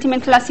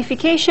sentiment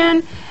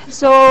classification.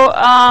 So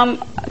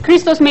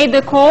Christos made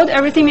the code,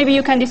 everything. Maybe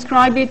you can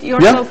describe it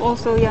yourself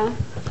also, yeah.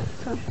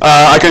 So.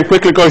 I can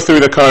quickly go through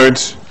the code.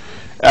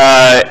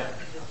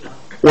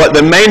 What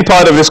the main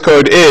part of this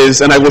code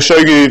is, and I will show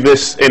you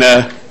this in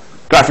a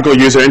graphical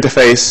user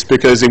interface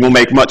because it will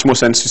make much more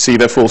sense to see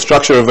the full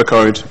structure of the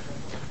code.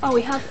 Oh,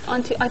 we have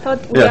until, I thought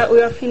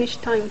we are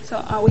finished time,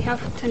 so we have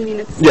 10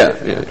 minutes. Yeah.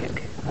 Okay.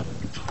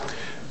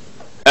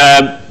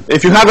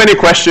 If you have any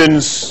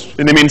questions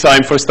in the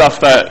meantime for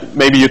stuff that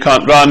maybe you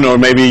can't run or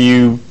maybe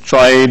you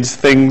tried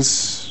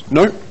things,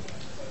 no?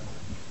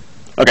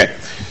 Okay,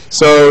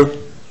 so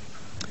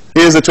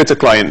here's the Twitter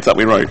client that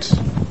we wrote.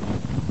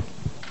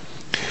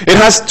 It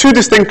has two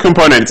distinct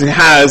components. It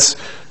has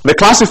the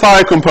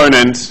classifier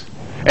component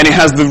and it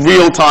has the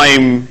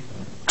real-time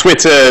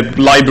Twitter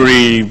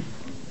library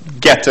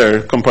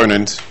getter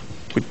component.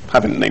 We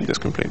haven't named this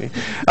completely.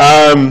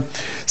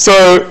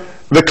 So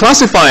the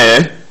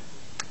classifier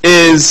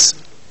is,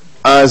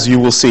 as you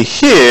will see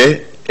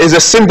here, is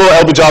a simple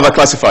LBJava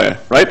classifier,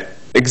 right?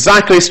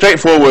 Exactly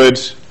straightforward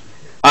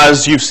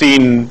as you've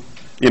seen,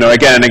 you know,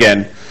 again and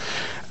again.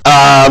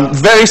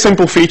 Very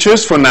simple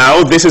features for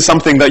now. This is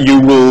something that you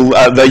will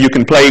that you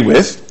can play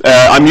with.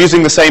 I'm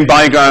using the same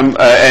bigram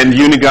and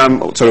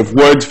unigram sort of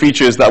word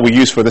features that we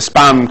use for the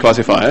spam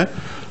classifier,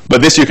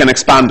 but this you can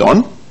expand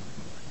on.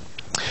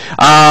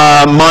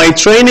 My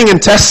training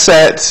and test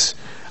sets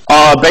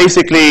are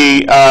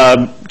basically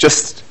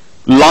just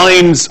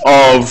lines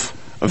of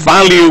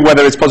value,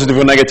 whether it's positive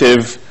or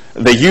negative,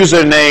 the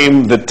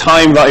username, the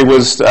time that it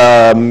was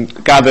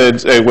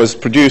gathered, it was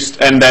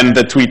produced, and then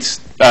the tweet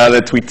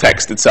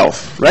text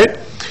itself, right?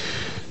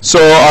 So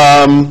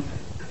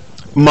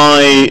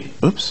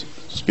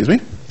excuse me.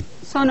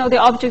 So now the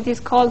object is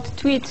called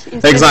tweet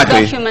instead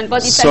exactly. of document,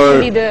 but it's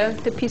actually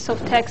the piece of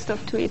text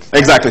of tweet.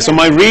 Exactly. Yeah. So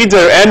my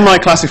reader and my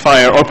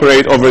classifier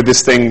operate over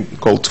this thing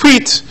called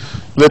tweet.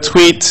 The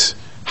tweet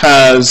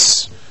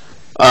has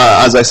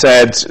as I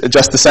said,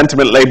 just the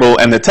sentiment label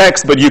and the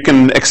text, but you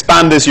can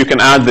expand this, you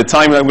can add the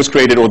time that was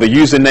created or the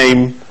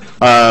username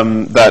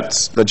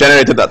that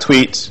generated that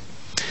tweet.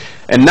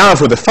 And now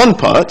for the fun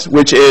part,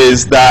 which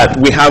is that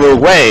we have a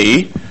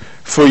way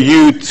for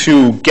you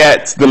to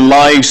get the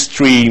live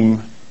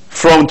stream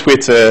from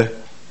Twitter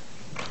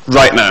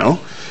right now,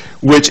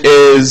 which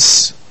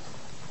is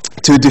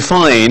to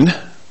define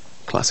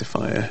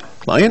classifier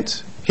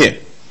client here.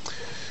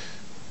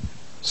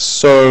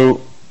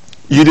 So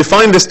you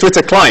define this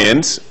Twitter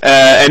client,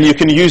 and you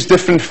can use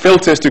different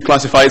filters to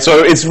classify it.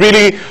 So it's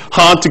really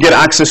hard to get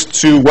access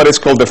to what is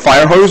called the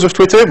fire hose of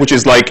Twitter, which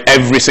is like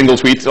every single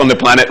tweet on the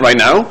planet right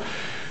now.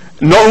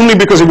 Not only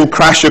because it will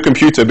crash your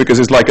computer because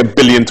it's like 1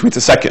 billion tweets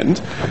a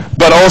second,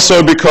 but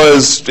also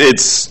because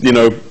it's, you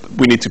know,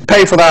 we need to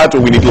pay for that,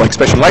 or we need like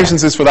special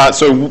licenses for that.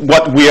 So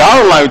what we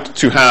are allowed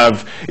to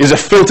have is a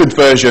filtered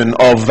version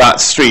of that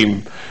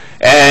stream.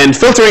 And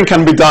filtering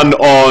can be done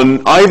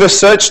on either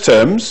search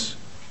terms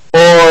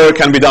or it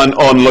can be done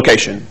on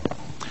location.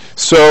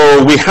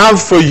 So we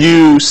have for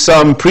you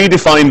some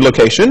predefined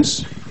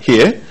locations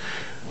here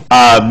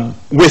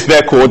with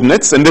their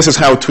coordinates, and this is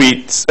how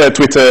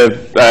Twitter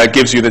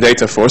gives you the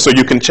data for, so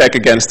you can check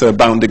against a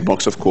bounding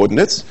box of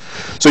coordinates.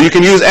 So you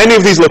can use any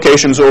of these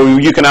locations, or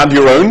you can add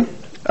your own.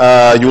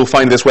 You will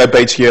find this web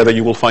page here that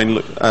you will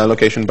find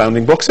location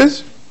bounding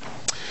boxes.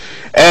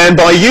 And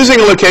by using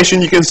a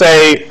location, you can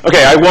say,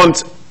 okay, I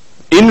want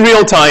in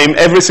real time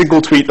every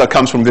single tweet that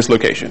comes from this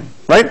location,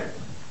 right?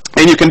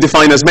 And you can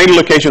define as many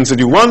locations as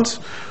you want,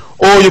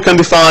 or you can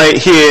define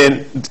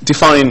here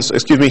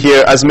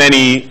as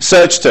many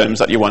search terms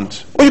that you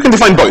want, or you can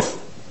define both.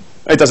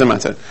 It doesn't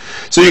matter.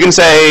 So you can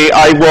say,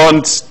 I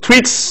want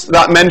tweets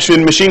that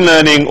mention machine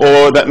learning,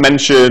 or that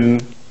mention,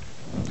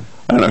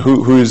 I don't know,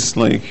 who's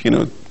like, you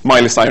know,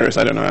 Miley Cyrus,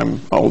 I don't know, I'm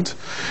old.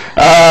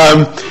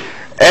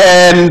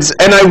 And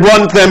I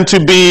want them to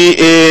be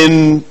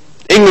in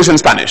English and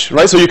Spanish,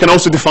 right? So you can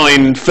also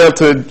define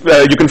filtered,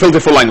 you can filter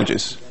for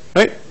languages,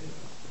 right?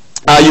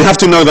 You have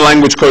to know the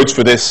language codes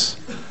for this,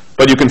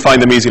 but you can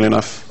find them easily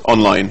enough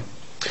online.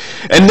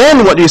 And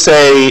then what you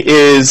say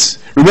is,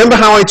 remember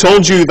how I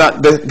told you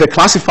that the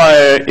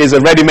classifier is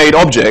a ready-made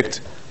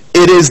object?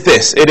 It is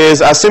this. It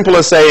is as simple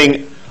as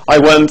saying, I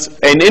want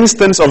an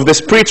instance of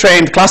this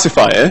pre-trained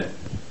classifier,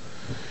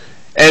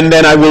 and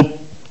then I will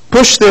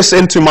push this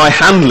into my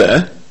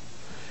handler,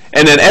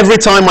 and then every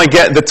time I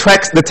get the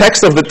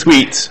text of the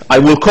tweet, I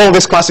will call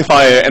this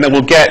classifier, and I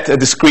will get a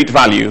discrete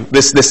value,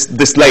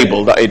 this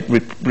label that it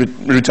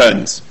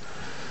returns.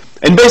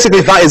 And basically,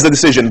 that is the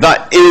decision.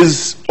 That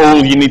is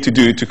all you need to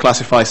do to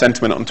classify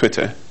sentiment on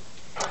Twitter.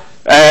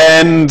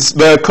 And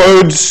the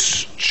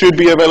codes should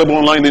be available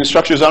online. The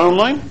instructions are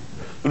online.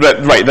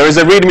 Right, there is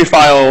a README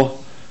file.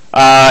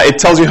 It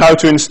tells you how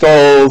to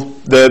install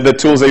the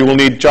tools that you will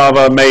need,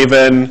 Java,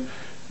 Maven.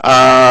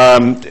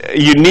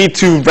 You need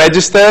to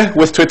register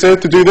with Twitter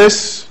to do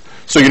this.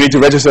 So you need to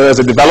register as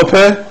a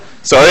developer.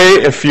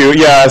 Sorry,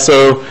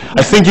 so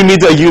I think you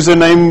need a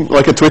username,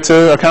 like a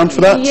Twitter account for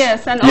that?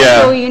 Yes, and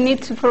also you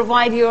need to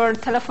provide your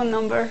telephone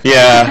number.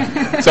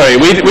 Yeah, sorry,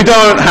 we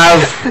don't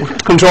have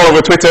control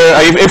over Twitter.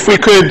 If we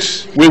could,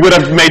 we would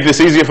have made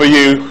this easier for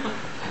you.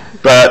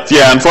 But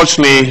yeah,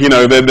 unfortunately, you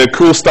know, the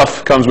cool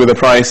stuff comes with a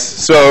price.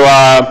 So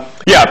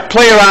yeah,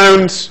 play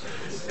around.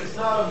 It's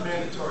not a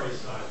mandatory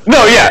sign.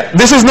 No,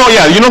 this is not,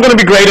 you're not going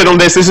to be graded on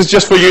this. This is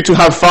just for you to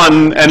have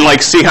fun and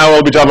like see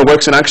how LBJava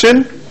works in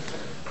action.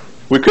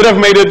 We could have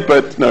made it,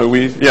 but no,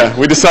 we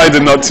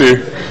decided not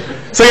to.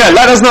 So yeah,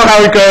 let us know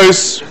how it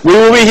goes. We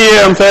will be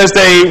here on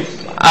Thursday.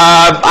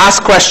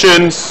 Ask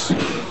questions,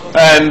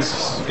 and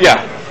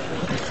yeah,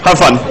 have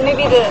fun.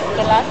 Maybe the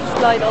last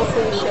slide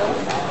also will show.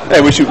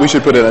 Yeah, we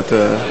should put it at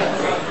the.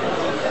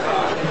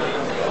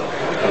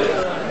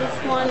 This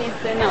one is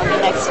the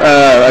next one.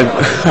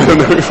 I don't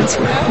know if it's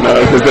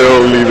because they're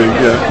all leaving.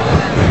 Yeah.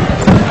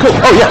 Cool.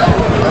 Oh yeah.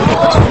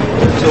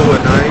 So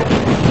at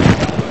 9.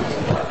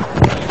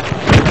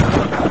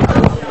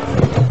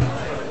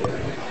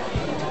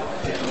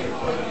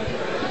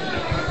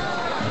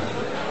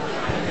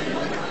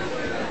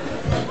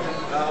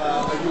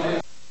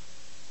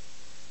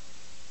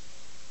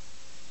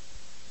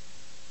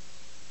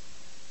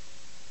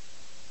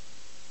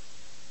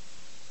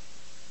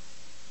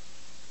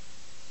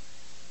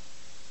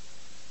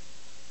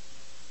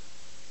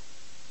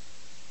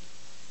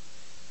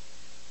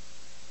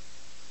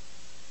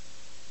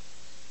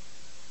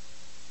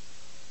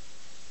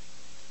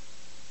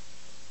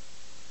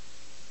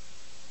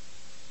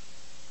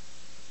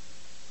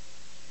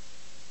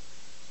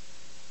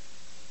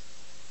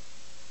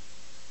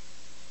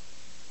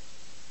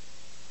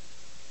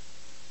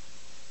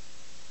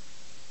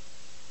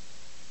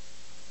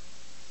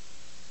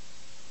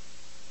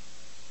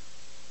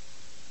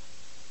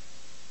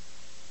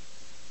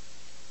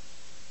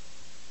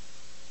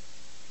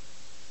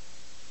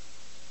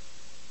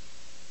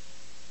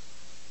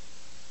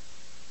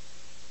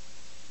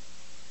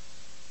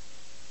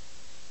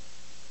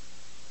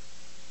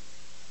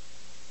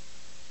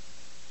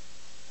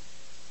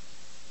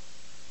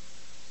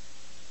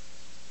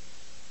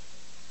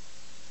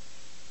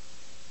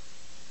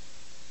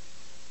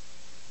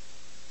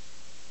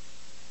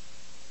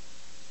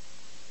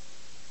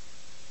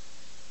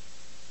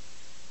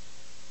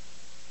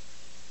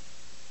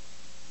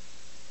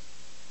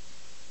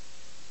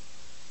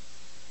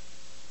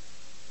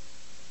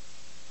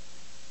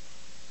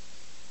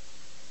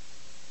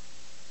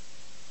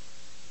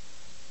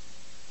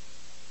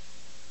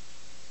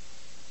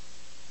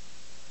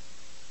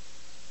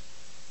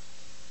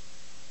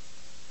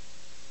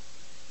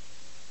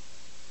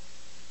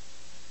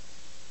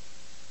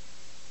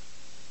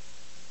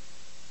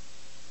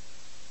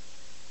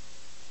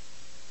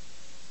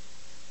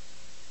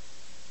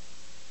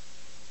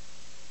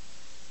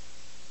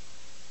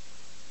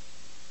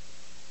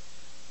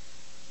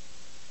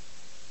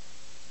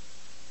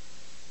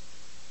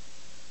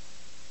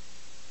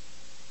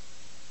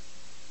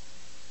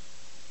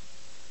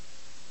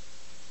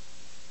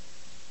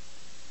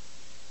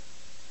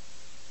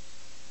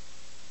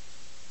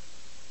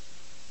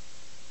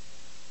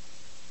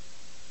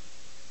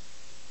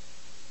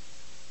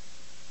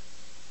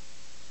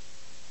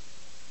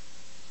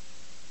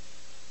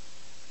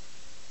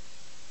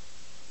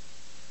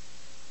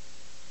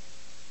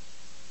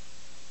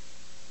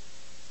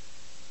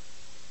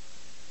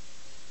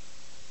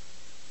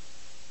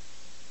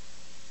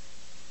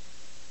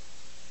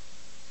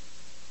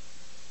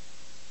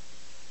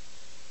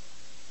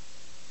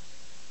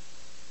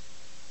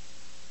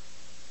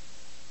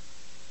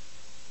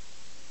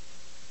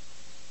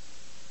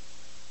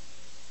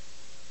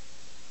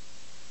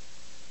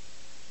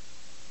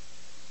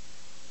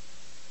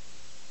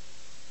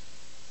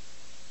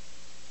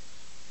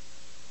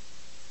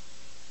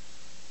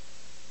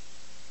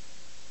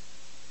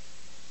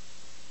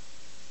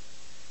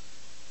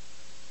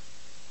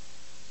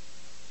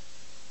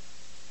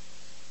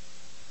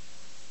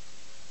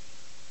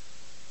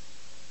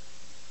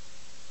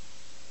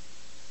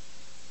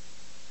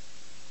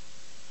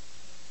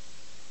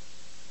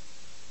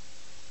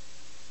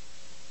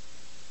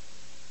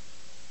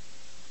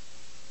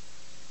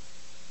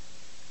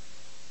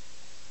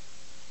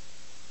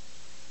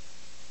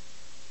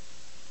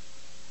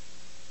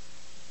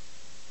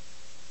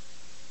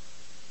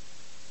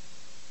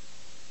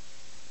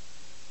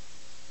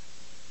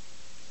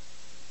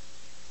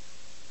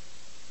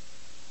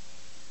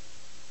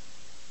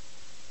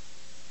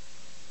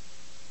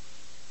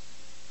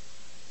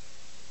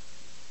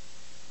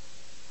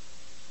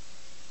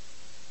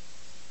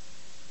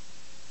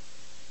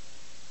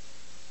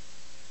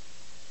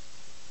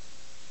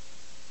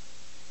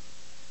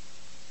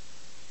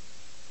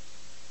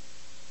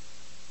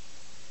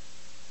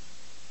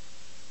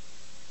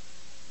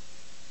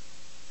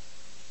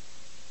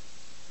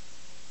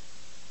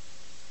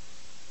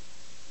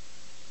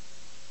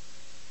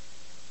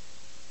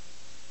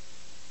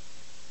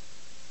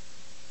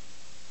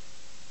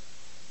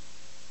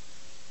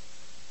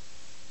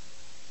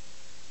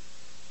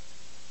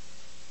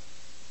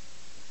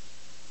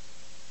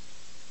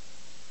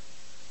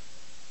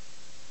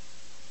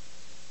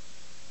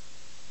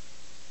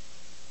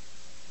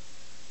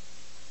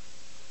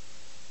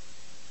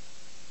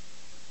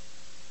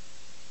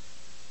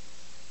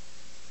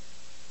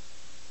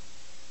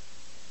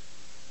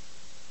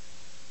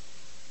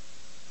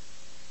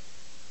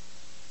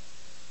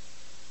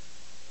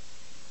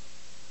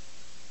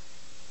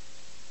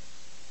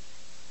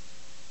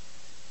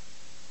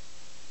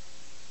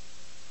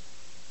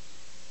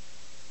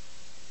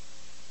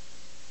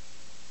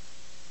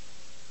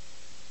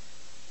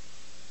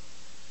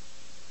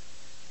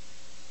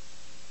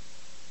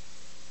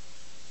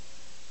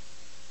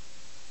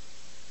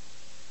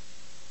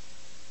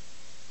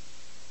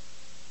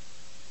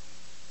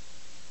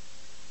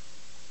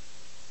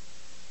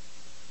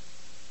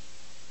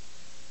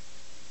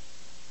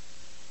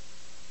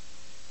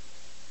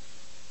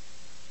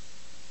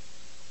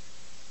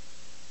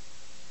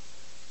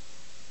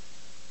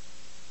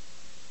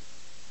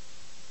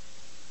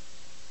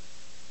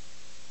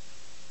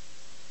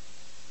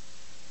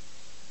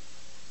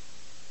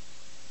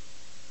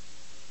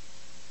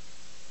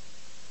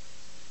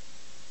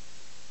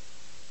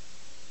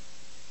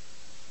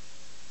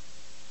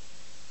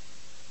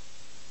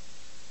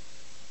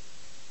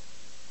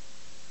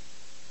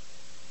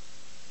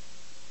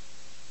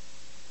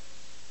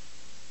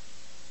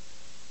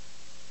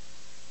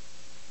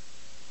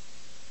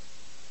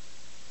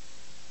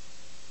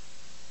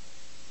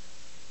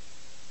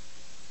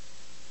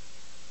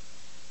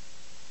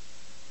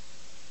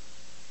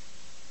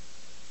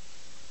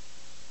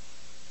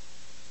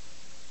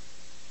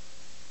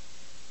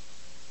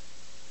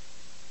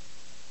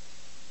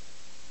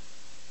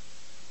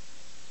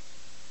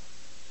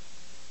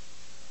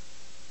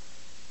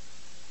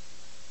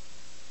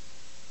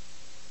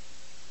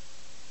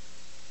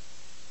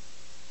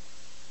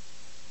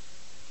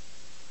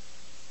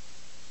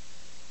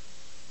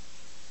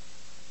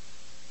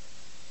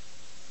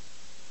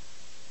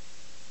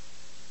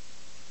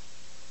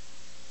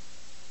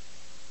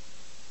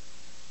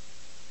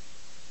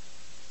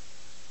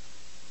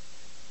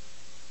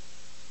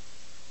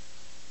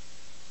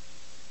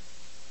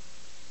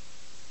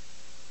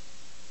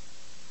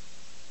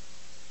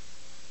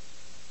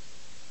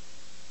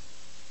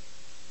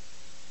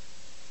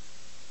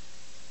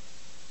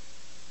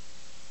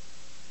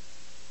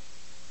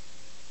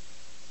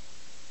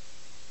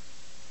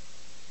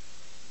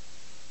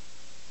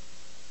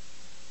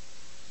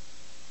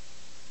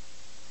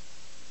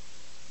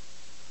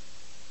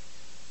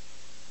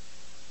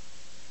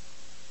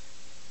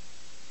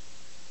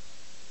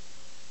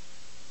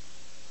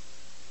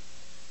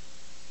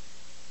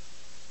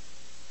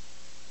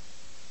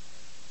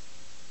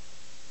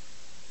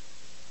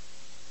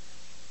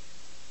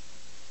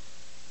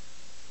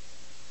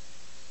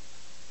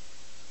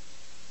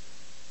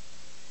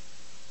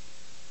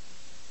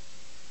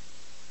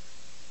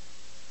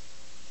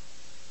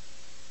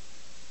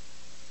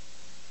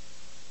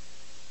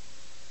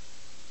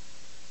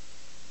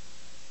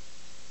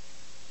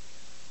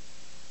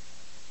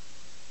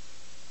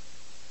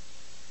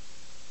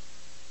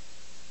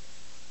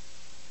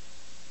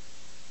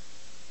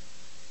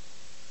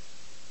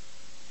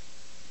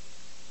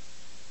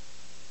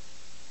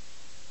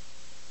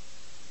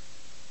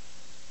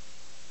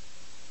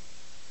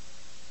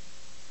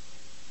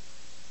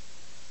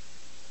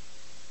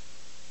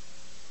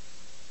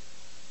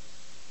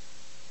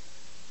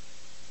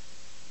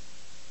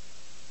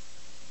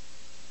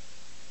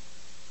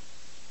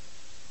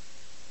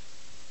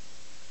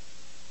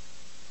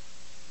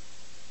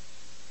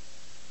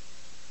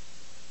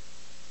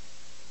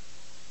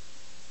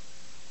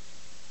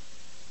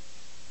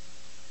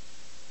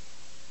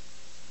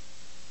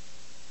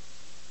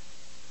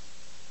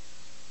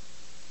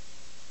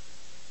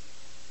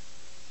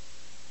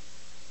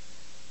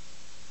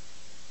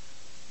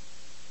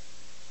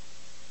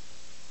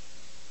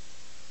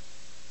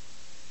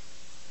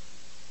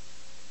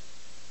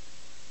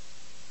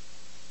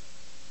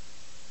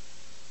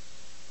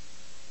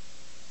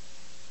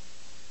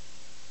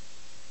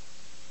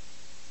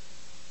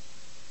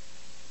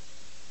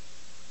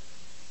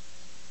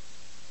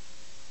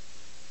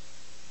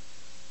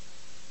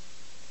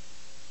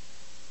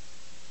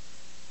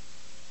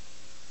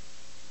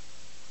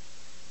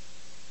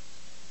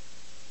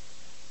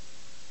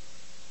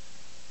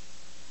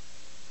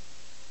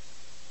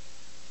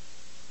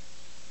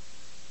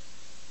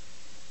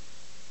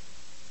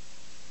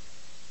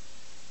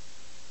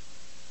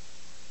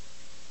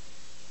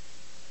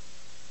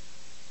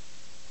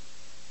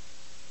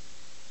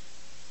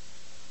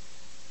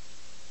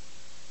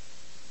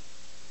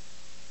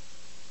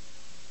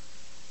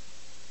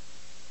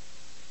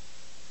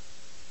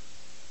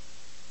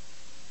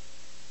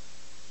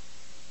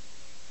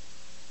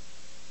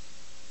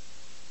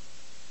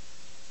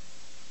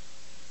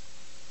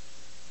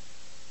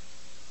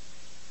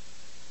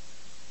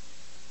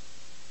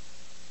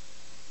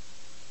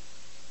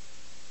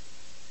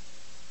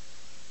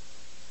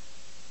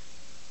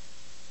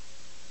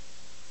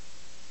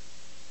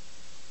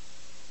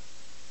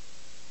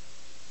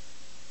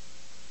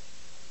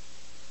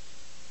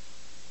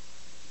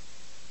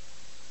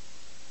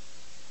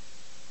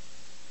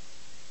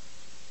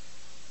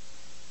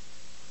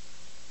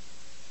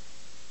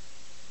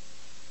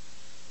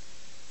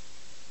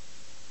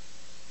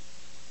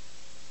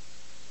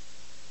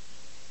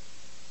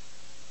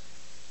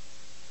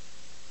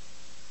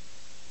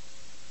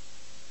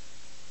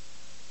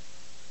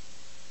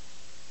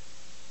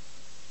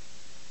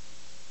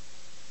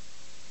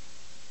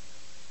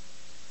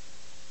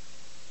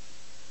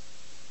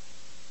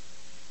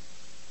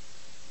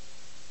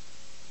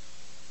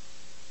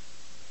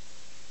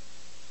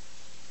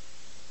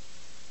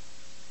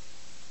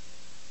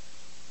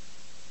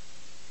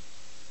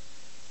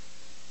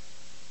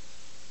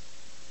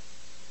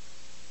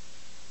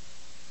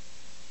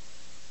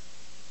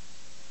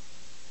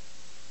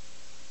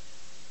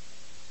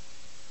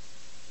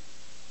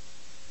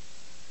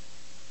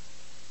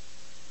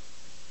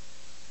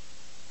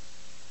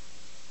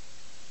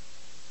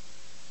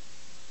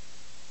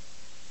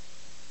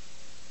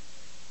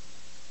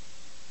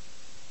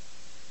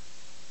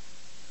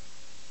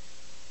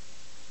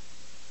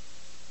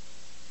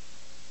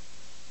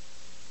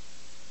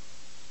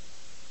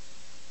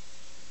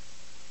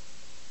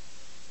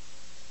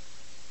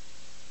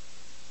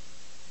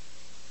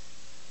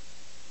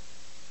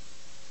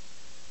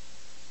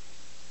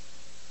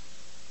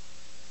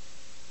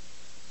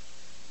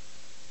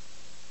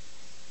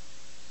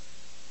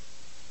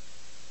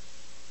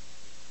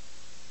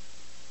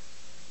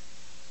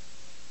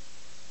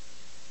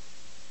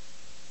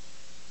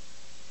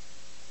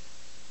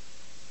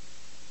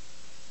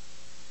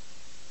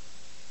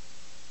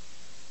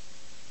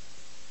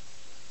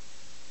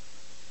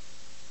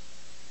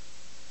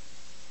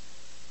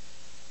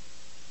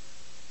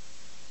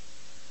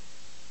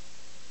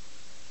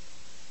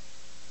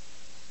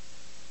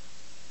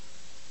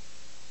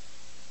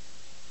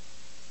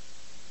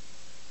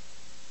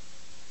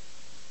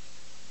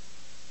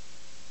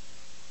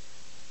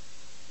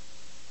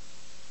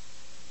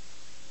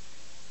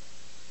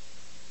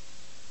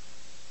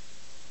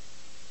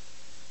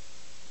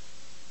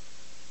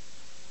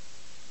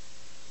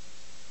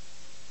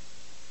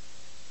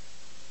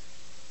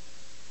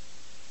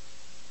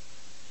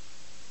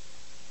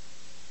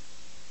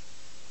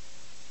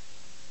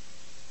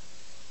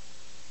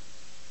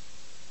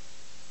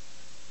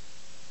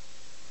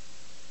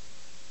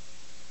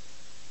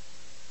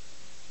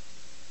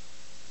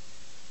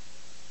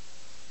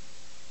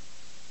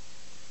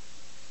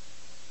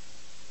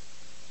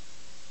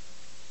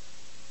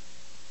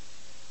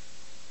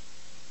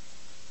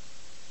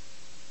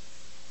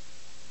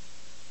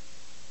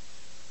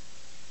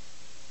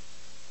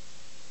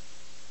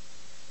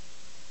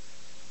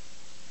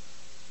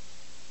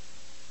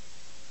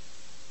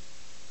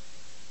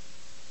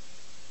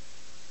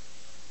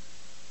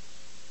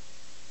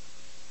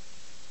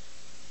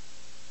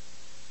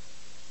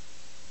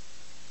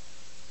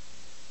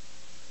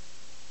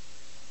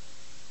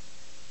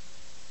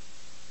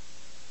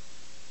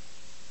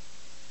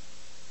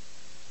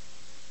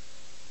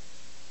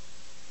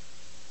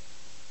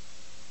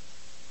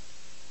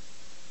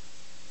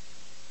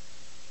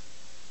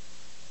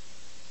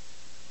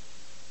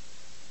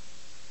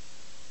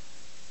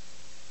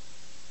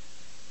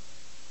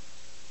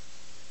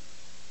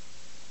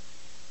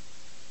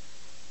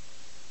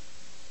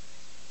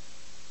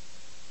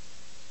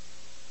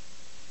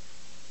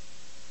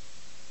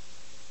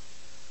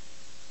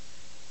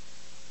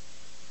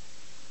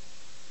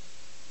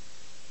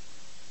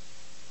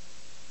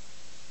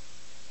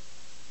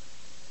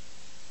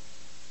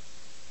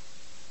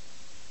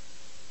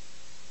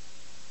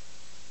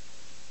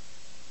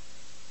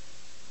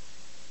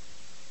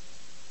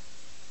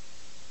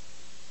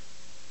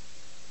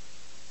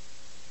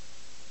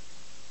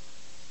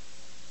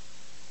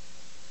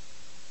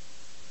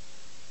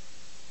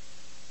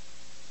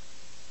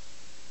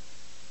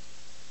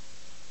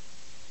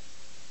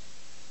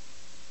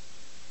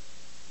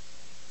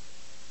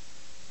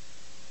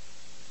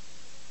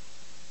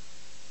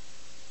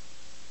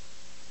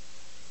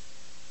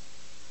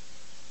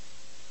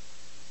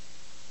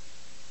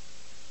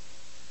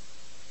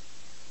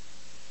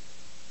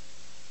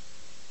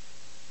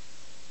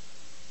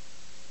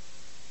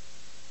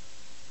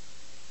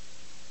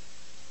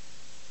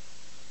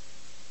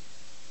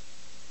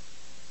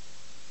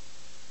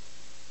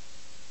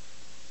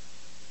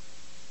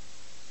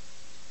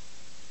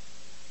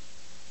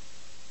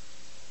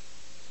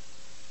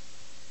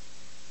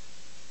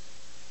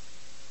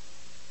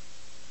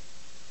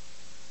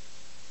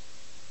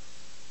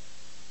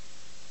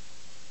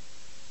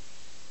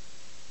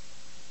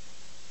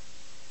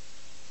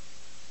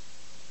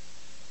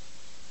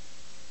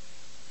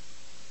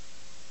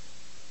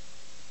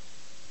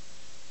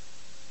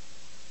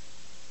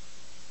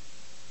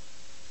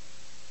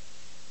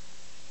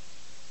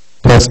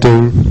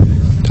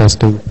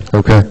 Testing.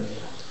 Okay.